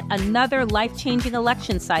 and yet another life-changing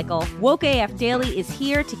election cycle, Woke AF Daily is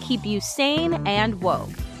here to keep you sane and woke.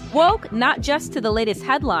 Woke not just to the latest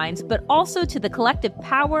headlines, but also to the collective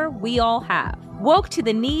power we all have. Woke to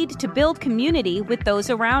the need to build community with those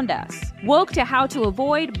around us. Woke to how to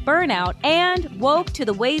avoid burnout, and woke to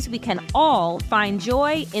the ways we can all find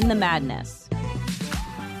joy in the madness.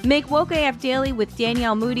 Make Woke AF Daily with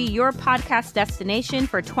Danielle Moody your podcast destination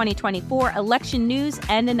for 2024 election news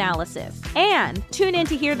and analysis. And tune in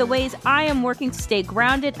to hear the ways I am working to stay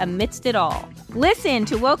grounded amidst it all. Listen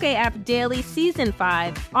to Woke AF Daily Season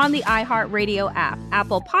 5 on the iHeartRadio app,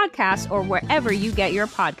 Apple Podcasts, or wherever you get your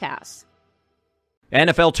podcasts.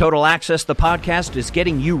 NFL Total Access, the podcast, is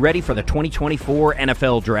getting you ready for the 2024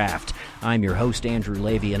 NFL Draft. I'm your host, Andrew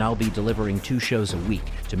Levy, and I'll be delivering 2 shows a week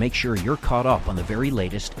to make sure you're caught up on the very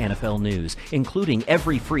latest NFL news, including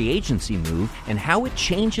every free agency move and how it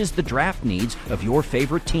changes the draft needs of your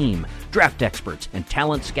favorite team. Draft experts and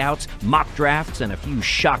talent scouts, mock drafts, and a few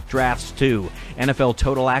shock drafts, too. NFL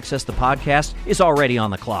Total Access, the podcast, is already on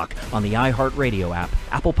the clock on the iHeartRadio app,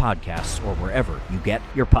 Apple Podcasts, or wherever you get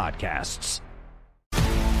your podcasts.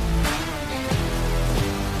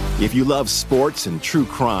 If you love sports and true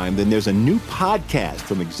crime, then there's a new podcast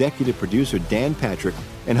from executive producer Dan Patrick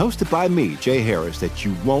and hosted by me, Jay Harris, that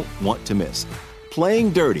you won't want to miss.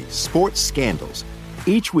 Playing Dirty: Sports Scandals.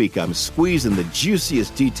 Each week, I'm squeezing the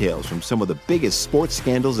juiciest details from some of the biggest sports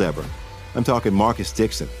scandals ever. I'm talking Marcus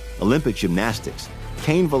Dixon, Olympic gymnastics,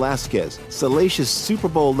 Cain Velasquez, salacious Super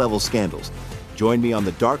Bowl-level scandals. Join me on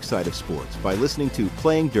the dark side of sports by listening to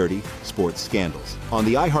Playing Dirty: Sports Scandals on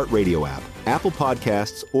the iHeartRadio app, Apple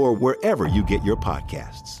Podcasts, or wherever you get your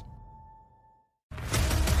podcasts.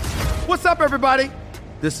 What's up, everybody?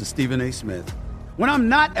 This is Stephen A. Smith. When I'm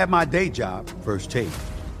not at my day job, First Take,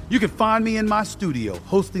 you can find me in my studio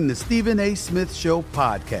hosting the Stephen A. Smith Show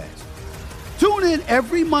podcast. Tune in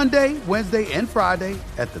every Monday, Wednesday, and Friday,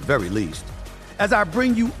 at the very least, as I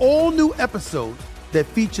bring you all new episodes that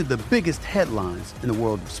feature the biggest headlines in the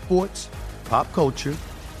world of sports, pop culture,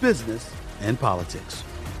 business, and politics.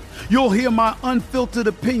 You'll hear my unfiltered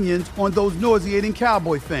opinions on those nauseating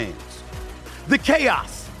Cowboy fans, the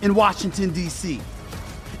chaos in Washington, D.C.,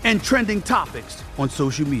 and trending topics on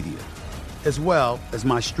social media, as well as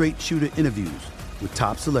my straight shooter interviews with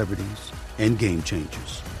top celebrities and game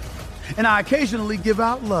changers. And I occasionally give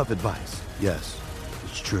out love advice. Yes,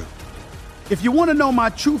 it's true. If you want to know my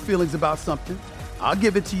true feelings about something, I'll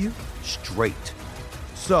give it to you straight.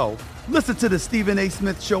 So listen to the Stephen A.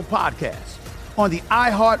 Smith Show podcast on the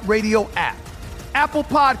iHeartRadio app, Apple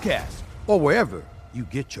Podcasts, or wherever you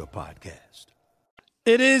get your podcast.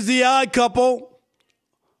 It is the Odd Couple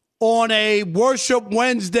on a Worship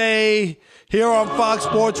Wednesday here on Fox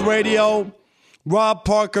Sports Radio. Rob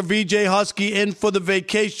Parker, VJ Husky in for the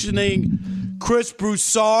vacationing Chris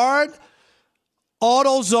Broussard.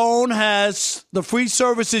 AutoZone has the free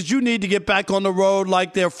services you need to get back on the road,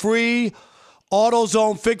 like their free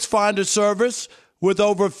AutoZone Fix Finder service. With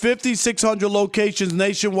over 5,600 locations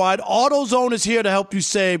nationwide, AutoZone is here to help you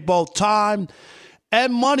save both time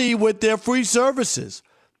and money with their free services.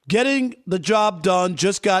 Getting the job done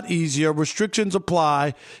just got easier. Restrictions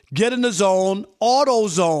apply. Get in the zone.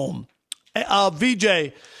 AutoZone.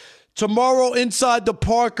 VJ, tomorrow Inside the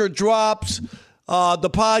Parker drops the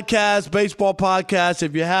podcast, baseball podcast.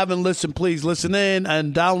 If you haven't listened, please listen in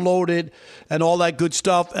and download it and all that good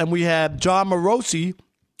stuff. And we have John Morosi,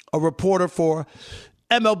 a reporter for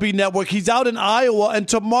MLB Network. He's out in Iowa, and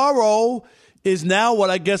tomorrow is now what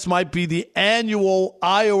I guess might be the annual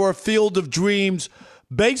Iowa Field of Dreams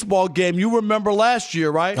baseball game. You remember last year,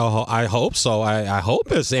 right? Oh, I hope so. I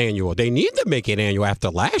hope it's annual. They need to make it annual after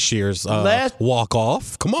last year's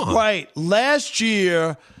walk-off. Come on. Right. Last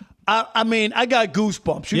year, I mean, I got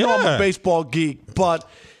goosebumps. You know I'm a baseball geek, but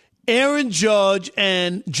Aaron Judge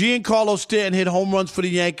and Giancarlo Stanton hit home runs for the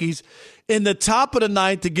Yankees in the top of the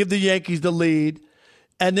ninth to give the Yankees the lead.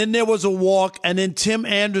 And then there was a walk, and then Tim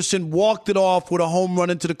Anderson walked it off with a home run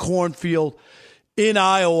into the cornfield in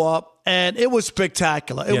Iowa, and it was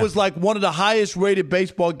spectacular. It was like one of the highest-rated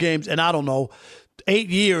baseball games in, I don't know, 8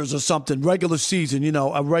 years or something, regular season,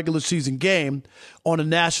 a regular season game on a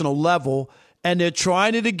national level. And they're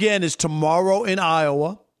trying it again. It's tomorrow in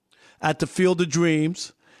Iowa at the Field of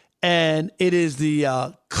Dreams, and it is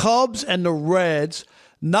the Cubs and the Reds.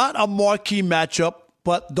 Not a marquee matchup,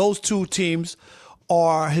 but those two teams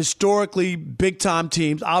are historically big-time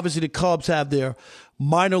teams. Obviously, the Cubs have their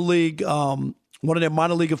minor league, one of their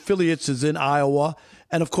minor league affiliates is in Iowa.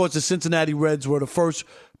 And, of course, the Cincinnati Reds were the first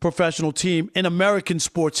professional team in American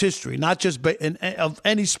sports history, not just of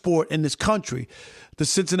any sport in this country, the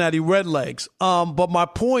Cincinnati Redlegs. But my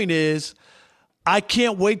point is, I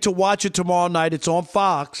can't wait to watch it tomorrow night. It's on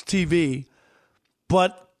Fox TV.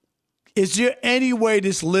 But is there any way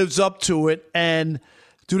this lives up to it? And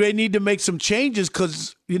do they need to make some changes?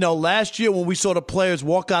 Because, last year when we saw the players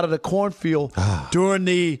walk out of the cornfield during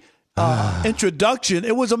the introduction,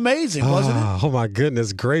 it was amazing, wasn't it? Oh, my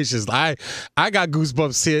goodness gracious. I got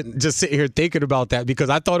goosebumps sitting here thinking about that because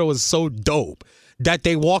I thought it was so dope that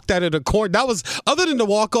they walked out of the court. That was, other than the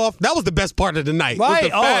walk-off, that was the best part of the night. Right.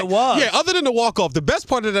 It was. Yeah, other than the walk-off, the best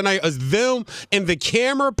part of the night is them and the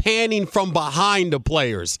camera panning from behind the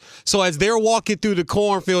players. So as they're walking through the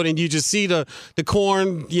cornfield and you just see the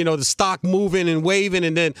corn, the stock moving and waving,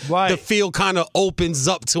 and then the field kind of opens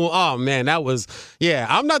up to them. Oh, man, that was,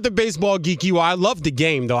 I'm not the baseball geek you are. I love the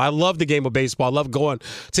game, though. I love the game of baseball. I love going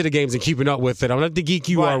to the games and keeping up with it. I'm not the geek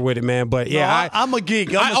you are with it, man. But, I'm a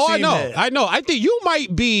geek. I know. I think you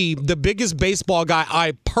might be the biggest baseball guy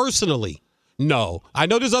I personally know. I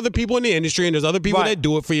know there's other people in the industry and there's other people that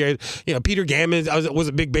do it for you. Peter Gammon was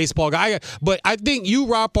a big baseball guy. But I think you,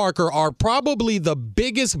 Rob Parker, are probably the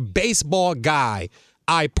biggest baseball guy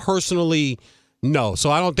I personally know. So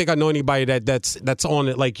I don't think I know anybody that's on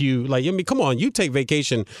it like you. Like, I mean, come on, you take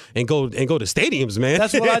vacation and go to stadiums, man.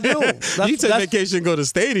 That's what I do. You take vacation and go to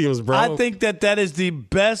stadiums, bro. I think that is the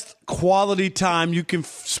best quality time you can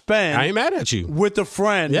spend. I ain't mad at you. With a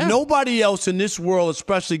friend. Yeah. Nobody else in this world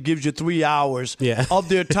especially gives you 3 hours of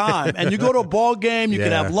their time. And you go to a ball game, you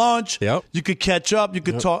can have lunch, you could catch up, you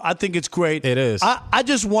could talk. I think it's great. It is. I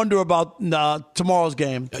just wonder about tomorrow's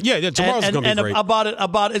game. Yeah, tomorrow's going to be great.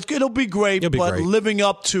 About it, it'll be great, but living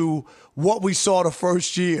up to what we saw the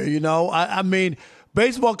first year, I mean,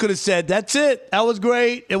 baseball could have said, that's it. That was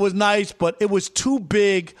great. It was nice, but it was too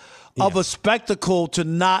big of a spectacle to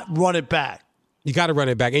not run it back. You got to run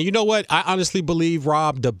it back. And you know what? I honestly believe,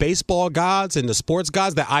 Rob, the baseball gods and the sports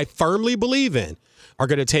gods that I firmly believe in are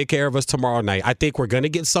going to take care of us tomorrow night. I think we're going to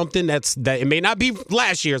get something that it may not be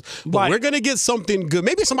last year's, but we're going to get something good.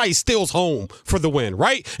 Maybe somebody steals home for the win,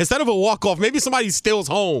 right? Instead of a walk-off, maybe somebody steals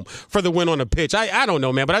home for the win on a pitch. I don't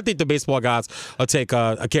know, man, but I think the baseball guys will take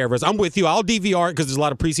care of us. I'm with you. I'll DVR it because there's a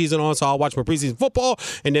lot of preseason on, so I'll watch my preseason football,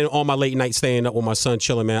 and then on my late night staying up with my son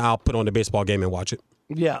chilling, man, I'll put on the baseball game and watch it.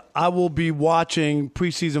 Yeah, I will be watching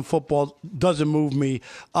preseason football. Doesn't move me.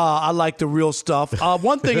 I like the real stuff.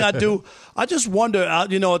 One thing I do, I just wonder, at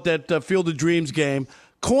that Field of Dreams game,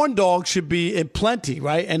 corn dogs should be in plenty,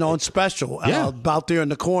 right? And on special out there in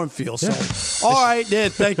the cornfield. So, all right,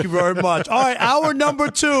 thank you very much. All right, hour number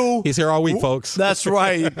 2. He's here all week, folks. That's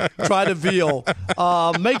right. Try the veal.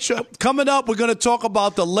 Make sure, coming up, we're going to talk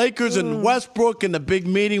about the Lakers and Westbrook and the big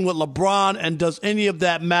meeting with LeBron, and does any of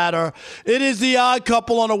that matter? It is the Odd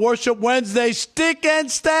Couple on a Worship Wednesday. Stick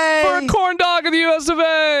and stay. For a corn dog of the US of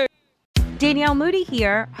A. Danielle Moody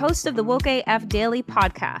here, host of the Woke AF Daily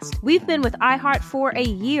podcast. We've been with iHeart for a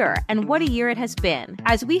year, and what a year it has been.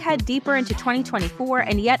 As we head deeper into 2024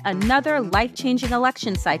 and yet another life-changing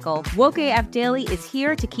election cycle, Woke AF Daily is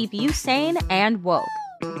here to keep you sane and woke.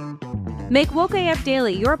 Make Woke AF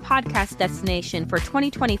Daily your podcast destination for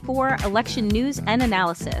 2024 election news and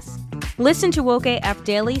analysis. Listen to Woke AF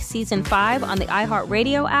Daily Season 5 on the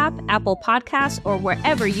iHeartRadio app, Apple Podcasts, or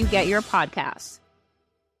wherever you get your podcasts.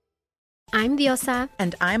 I'm Diosa.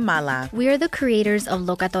 And I'm Mala. We are the creators of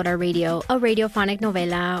Locatora Radio, a radiophonic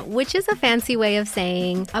novela, which is a fancy way of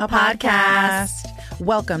saying a podcast.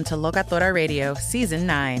 Welcome to Locatora Radio, Season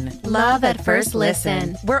 9. Love at first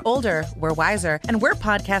listen. We're older, we're wiser, and we're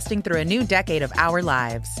podcasting through a new decade of our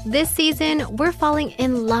lives. This season, we're falling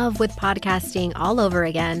in love with podcasting all over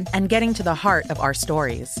again. And getting to the heart of our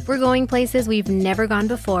stories. We're going places we've never gone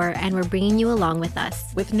before, and we're bringing you along with us.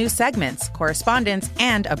 With new segments, correspondence,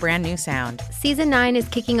 and a brand new sound. Season 9 is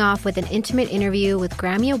kicking off with an intimate interview with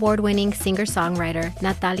Grammy Award-winning singer-songwriter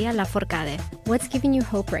Natalia Lafourcade. What's giving you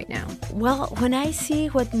hope right now? Well, when I see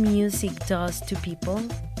what music does to people,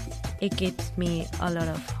 it gives me a lot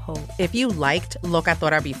of hope. If you liked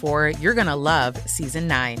Locatora before, you're going to love Season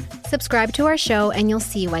 9. Subscribe to our show and you'll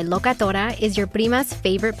see why Locatora is your prima's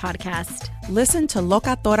favorite podcast. Listen to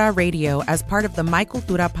Locatora Radio as part of the My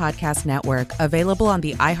Cultura Podcast Network, available on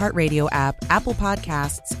the iHeartRadio app, Apple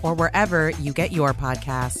Podcasts, or wherever you get your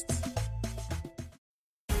podcasts.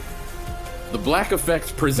 The Black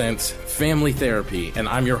Effect presents Family Therapy, and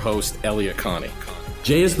I'm your host, Elliot Connie.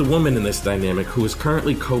 Jay is the woman in this dynamic who is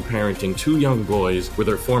currently co-parenting 2 young boys with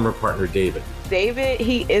her former partner, David. David,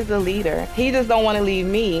 he is a leader. He just don't want to leave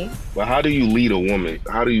me. But how do you lead a woman?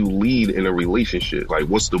 How do you lead in a relationship? Like,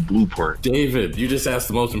 what's the blueprint? David, you just asked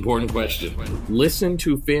the most important question. Listen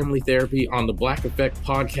to Family Therapy on the Black Effect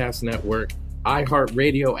Podcast Network,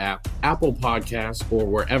 iHeartRadio app, Apple Podcasts, or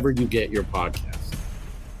wherever you get your podcasts.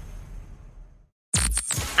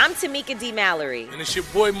 I'm Tamika D. Mallory. And it's your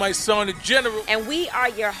boy, my son, the General. And we are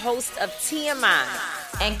your hosts of TMI.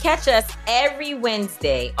 And catch us every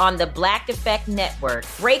Wednesday on the Black Effect Network,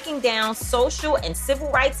 breaking down social and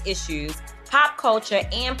civil rights issues, pop culture,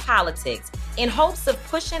 and politics in hopes of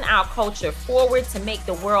pushing our culture forward to make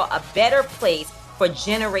the world a better place for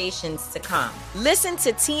generations to come. Listen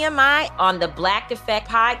to TMI on the Black Effect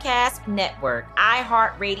Podcast Network,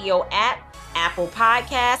 iHeartRadio app, Apple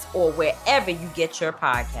Podcasts, or wherever you get your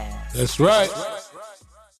podcasts. That's right.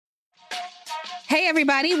 Hey,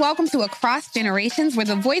 everybody. Welcome to Across Generations, where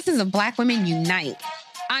the voices of Black women unite.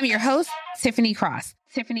 I'm your host, Tiffany Cross.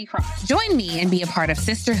 Join me and be a part of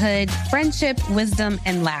sisterhood, friendship, wisdom,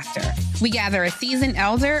 and laughter. We gather a seasoned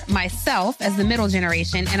elder, myself as the middle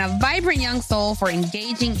generation, and a vibrant young soul for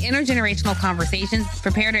engaging intergenerational conversations.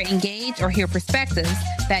 Prepare to engage or hear perspectives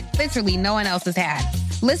that literally no one else has had.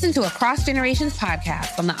 Listen to Across Generations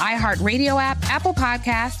podcast on the iHeartRadio app, Apple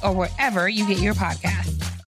Podcasts, or wherever you get your podcasts.